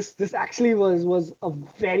out there, this actually was a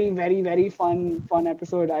very fun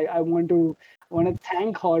episode. I want to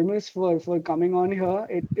thank Hormus for coming on here.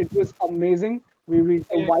 It was amazing. We the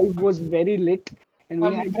Yeah. vibe was very lit, and we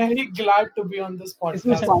I'm had very glad to be on this this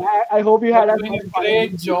was podcast. fun. I hope you You're had as doing much a fun as we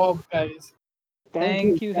great did. job, guys.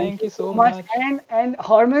 Thank Thank you you so so much. much. And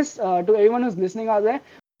Hormus, to everyone who's listening out there,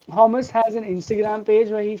 Hormus has an Instagram page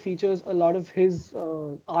where he features a lot of his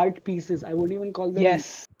art pieces. I wouldn't even call them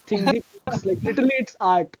Yes. thingsy pieces. Like literally, it's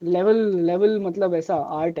art. Level, मतलब ऐसा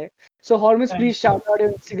art है. So Hormus, Thank please shout out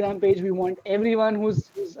your Instagram page. We want everyone who's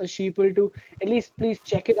a sheeple to at least please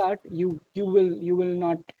check it out. You will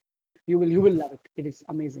not you will love it. It is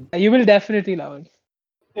amazing. Yeah, you will definitely love it.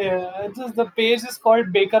 Yeah, it's just the page is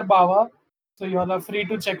called Baker Bawa, so you all are free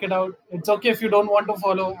to check it out. It's okay if you don't want to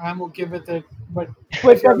follow. I'm okay with it, but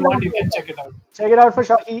But if you check all it out want, you for can yourself. check it out. Check it out for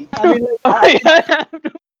Shaki. I mean, like,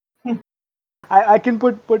 Yeah. I can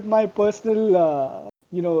put my personal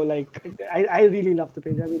like I really love the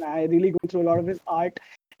page. I mean I really go through a lot of his art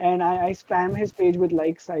and I spam his page with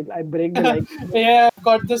likes. I break the like limit. Yeah, I've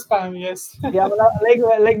got the spam. Yes. Yeah,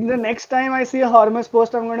 like the next time I see a Hormus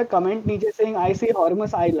post, I'm going to comment नीचे saying I see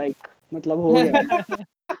Hormus I like. मतलब हो गया.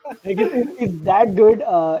 Like it's that good,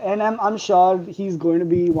 and I'm sure he's going to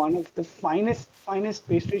be one of the finest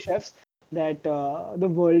pastry chefs that the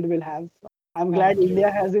world will have. I'm glad Thank you.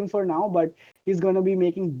 India has him for now, but he's going to be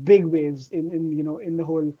making big waves in the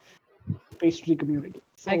whole pastry community.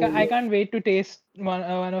 So I can't wait to taste one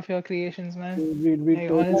of your creations, man. we Like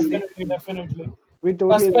totally honestly. Definitely, definitely. we A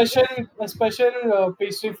totally special, a special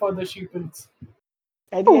pastry for the sheeples.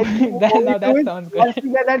 Oh, what we now do that is sounds good. once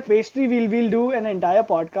we get that pastry, we'll do an entire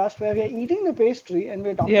podcast where we're eating the pastry and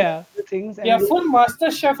we're talking Yeah. about the things Yeah, and we full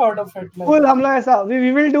master chef out of it. Like, full हम लोग ऐसा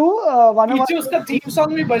we will do one of पीछे our उसका theme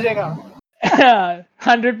song भी बजेगा.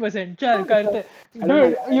 100%. Chal, karte. I don't know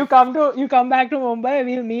Dude, you come back to Mumbai,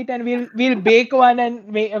 we'll meet and we'll bake one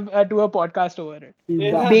and do a podcast over it. why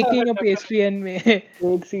Yeah, Baking a pastry and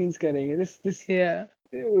एक scenes करेंगे yeah.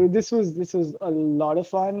 this was a lot of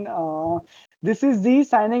fun. This is Z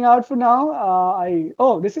signing out for now.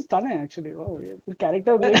 This is Tanay actually. Oh, yeah.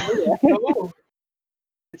 Character break. oh,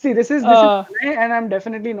 See, this is uh Tanay, and I'm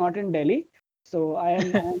definitely not in Delhi. So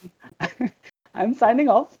I'm I'm signing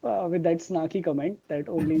off with that snarky comment that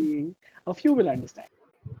only a few will understand.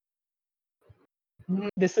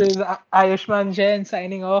 this is Ayushman Jain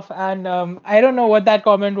signing off, and I don't know what that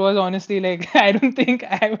comment was. Honestly, like I don't think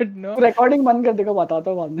I would know. Recording बंद कर देगा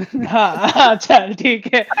बताता हूँ बाद में. हाँ चल ठीक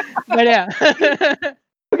है but yeah.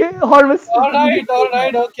 Okay, Hormus. all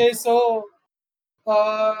right, okay. So,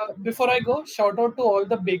 before I go, shout out to all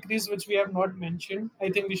the bakeries which we have not mentioned. I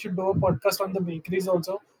think we should do a podcast on the bakeries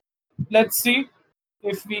also. Let's see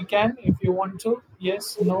if we can, if you want to.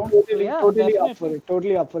 Yes, no. Totally, Yeah, totally up for definitely. it.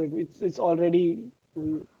 Totally up for it. It's already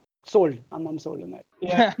sold. I'm sold on that.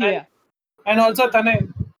 Yeah, Yeah. and also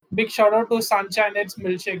Tanay, big shout out to Sancha and its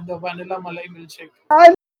milkshake, the vanilla malai milkshake.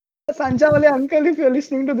 And Sancha wale uncle, if you're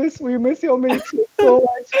listening to this, we miss your milkshake so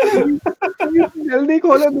much. Please जल्दी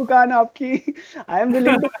खोलो दुकान आपकी. I am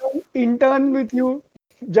willing to come intern with you.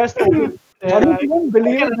 Just open. Yeah, और you won't I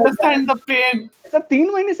believe can it. understand the pain. ऐसा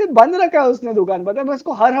 3 महीने से बंद रखा है उसने दुकान. पता है मैं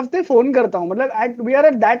उसको हर हफ्ते फोन करता हूँ. मतलब we are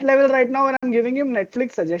at that level right now where I'm giving him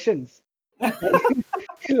Netflix suggestions.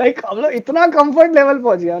 Like हम लोग इतना comfort level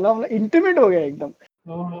पहुंच गया. हम लोग intimate हो गया एकदम.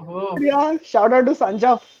 Oh, oh. Yeah, shout out to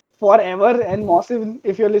Sancha forever and Mossiv.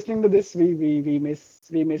 If you're listening to this, we miss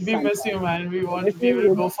We miss Sancha. you, man. Miss We you, will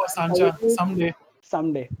we go miss for Sancha. Sancha someday.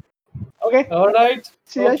 Someday. Okay. All right.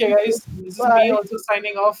 Cheers. Okay, guys. This is me Bye. also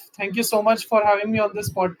signing off. Thank you so much for having me on this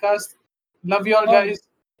podcast. Love you all, Oh, guys.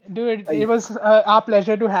 dude, Bye. it was our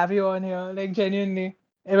pleasure to have you on here. Like genuinely,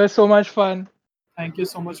 it was so much fun. Thank you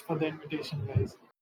so much for the invitation, guys.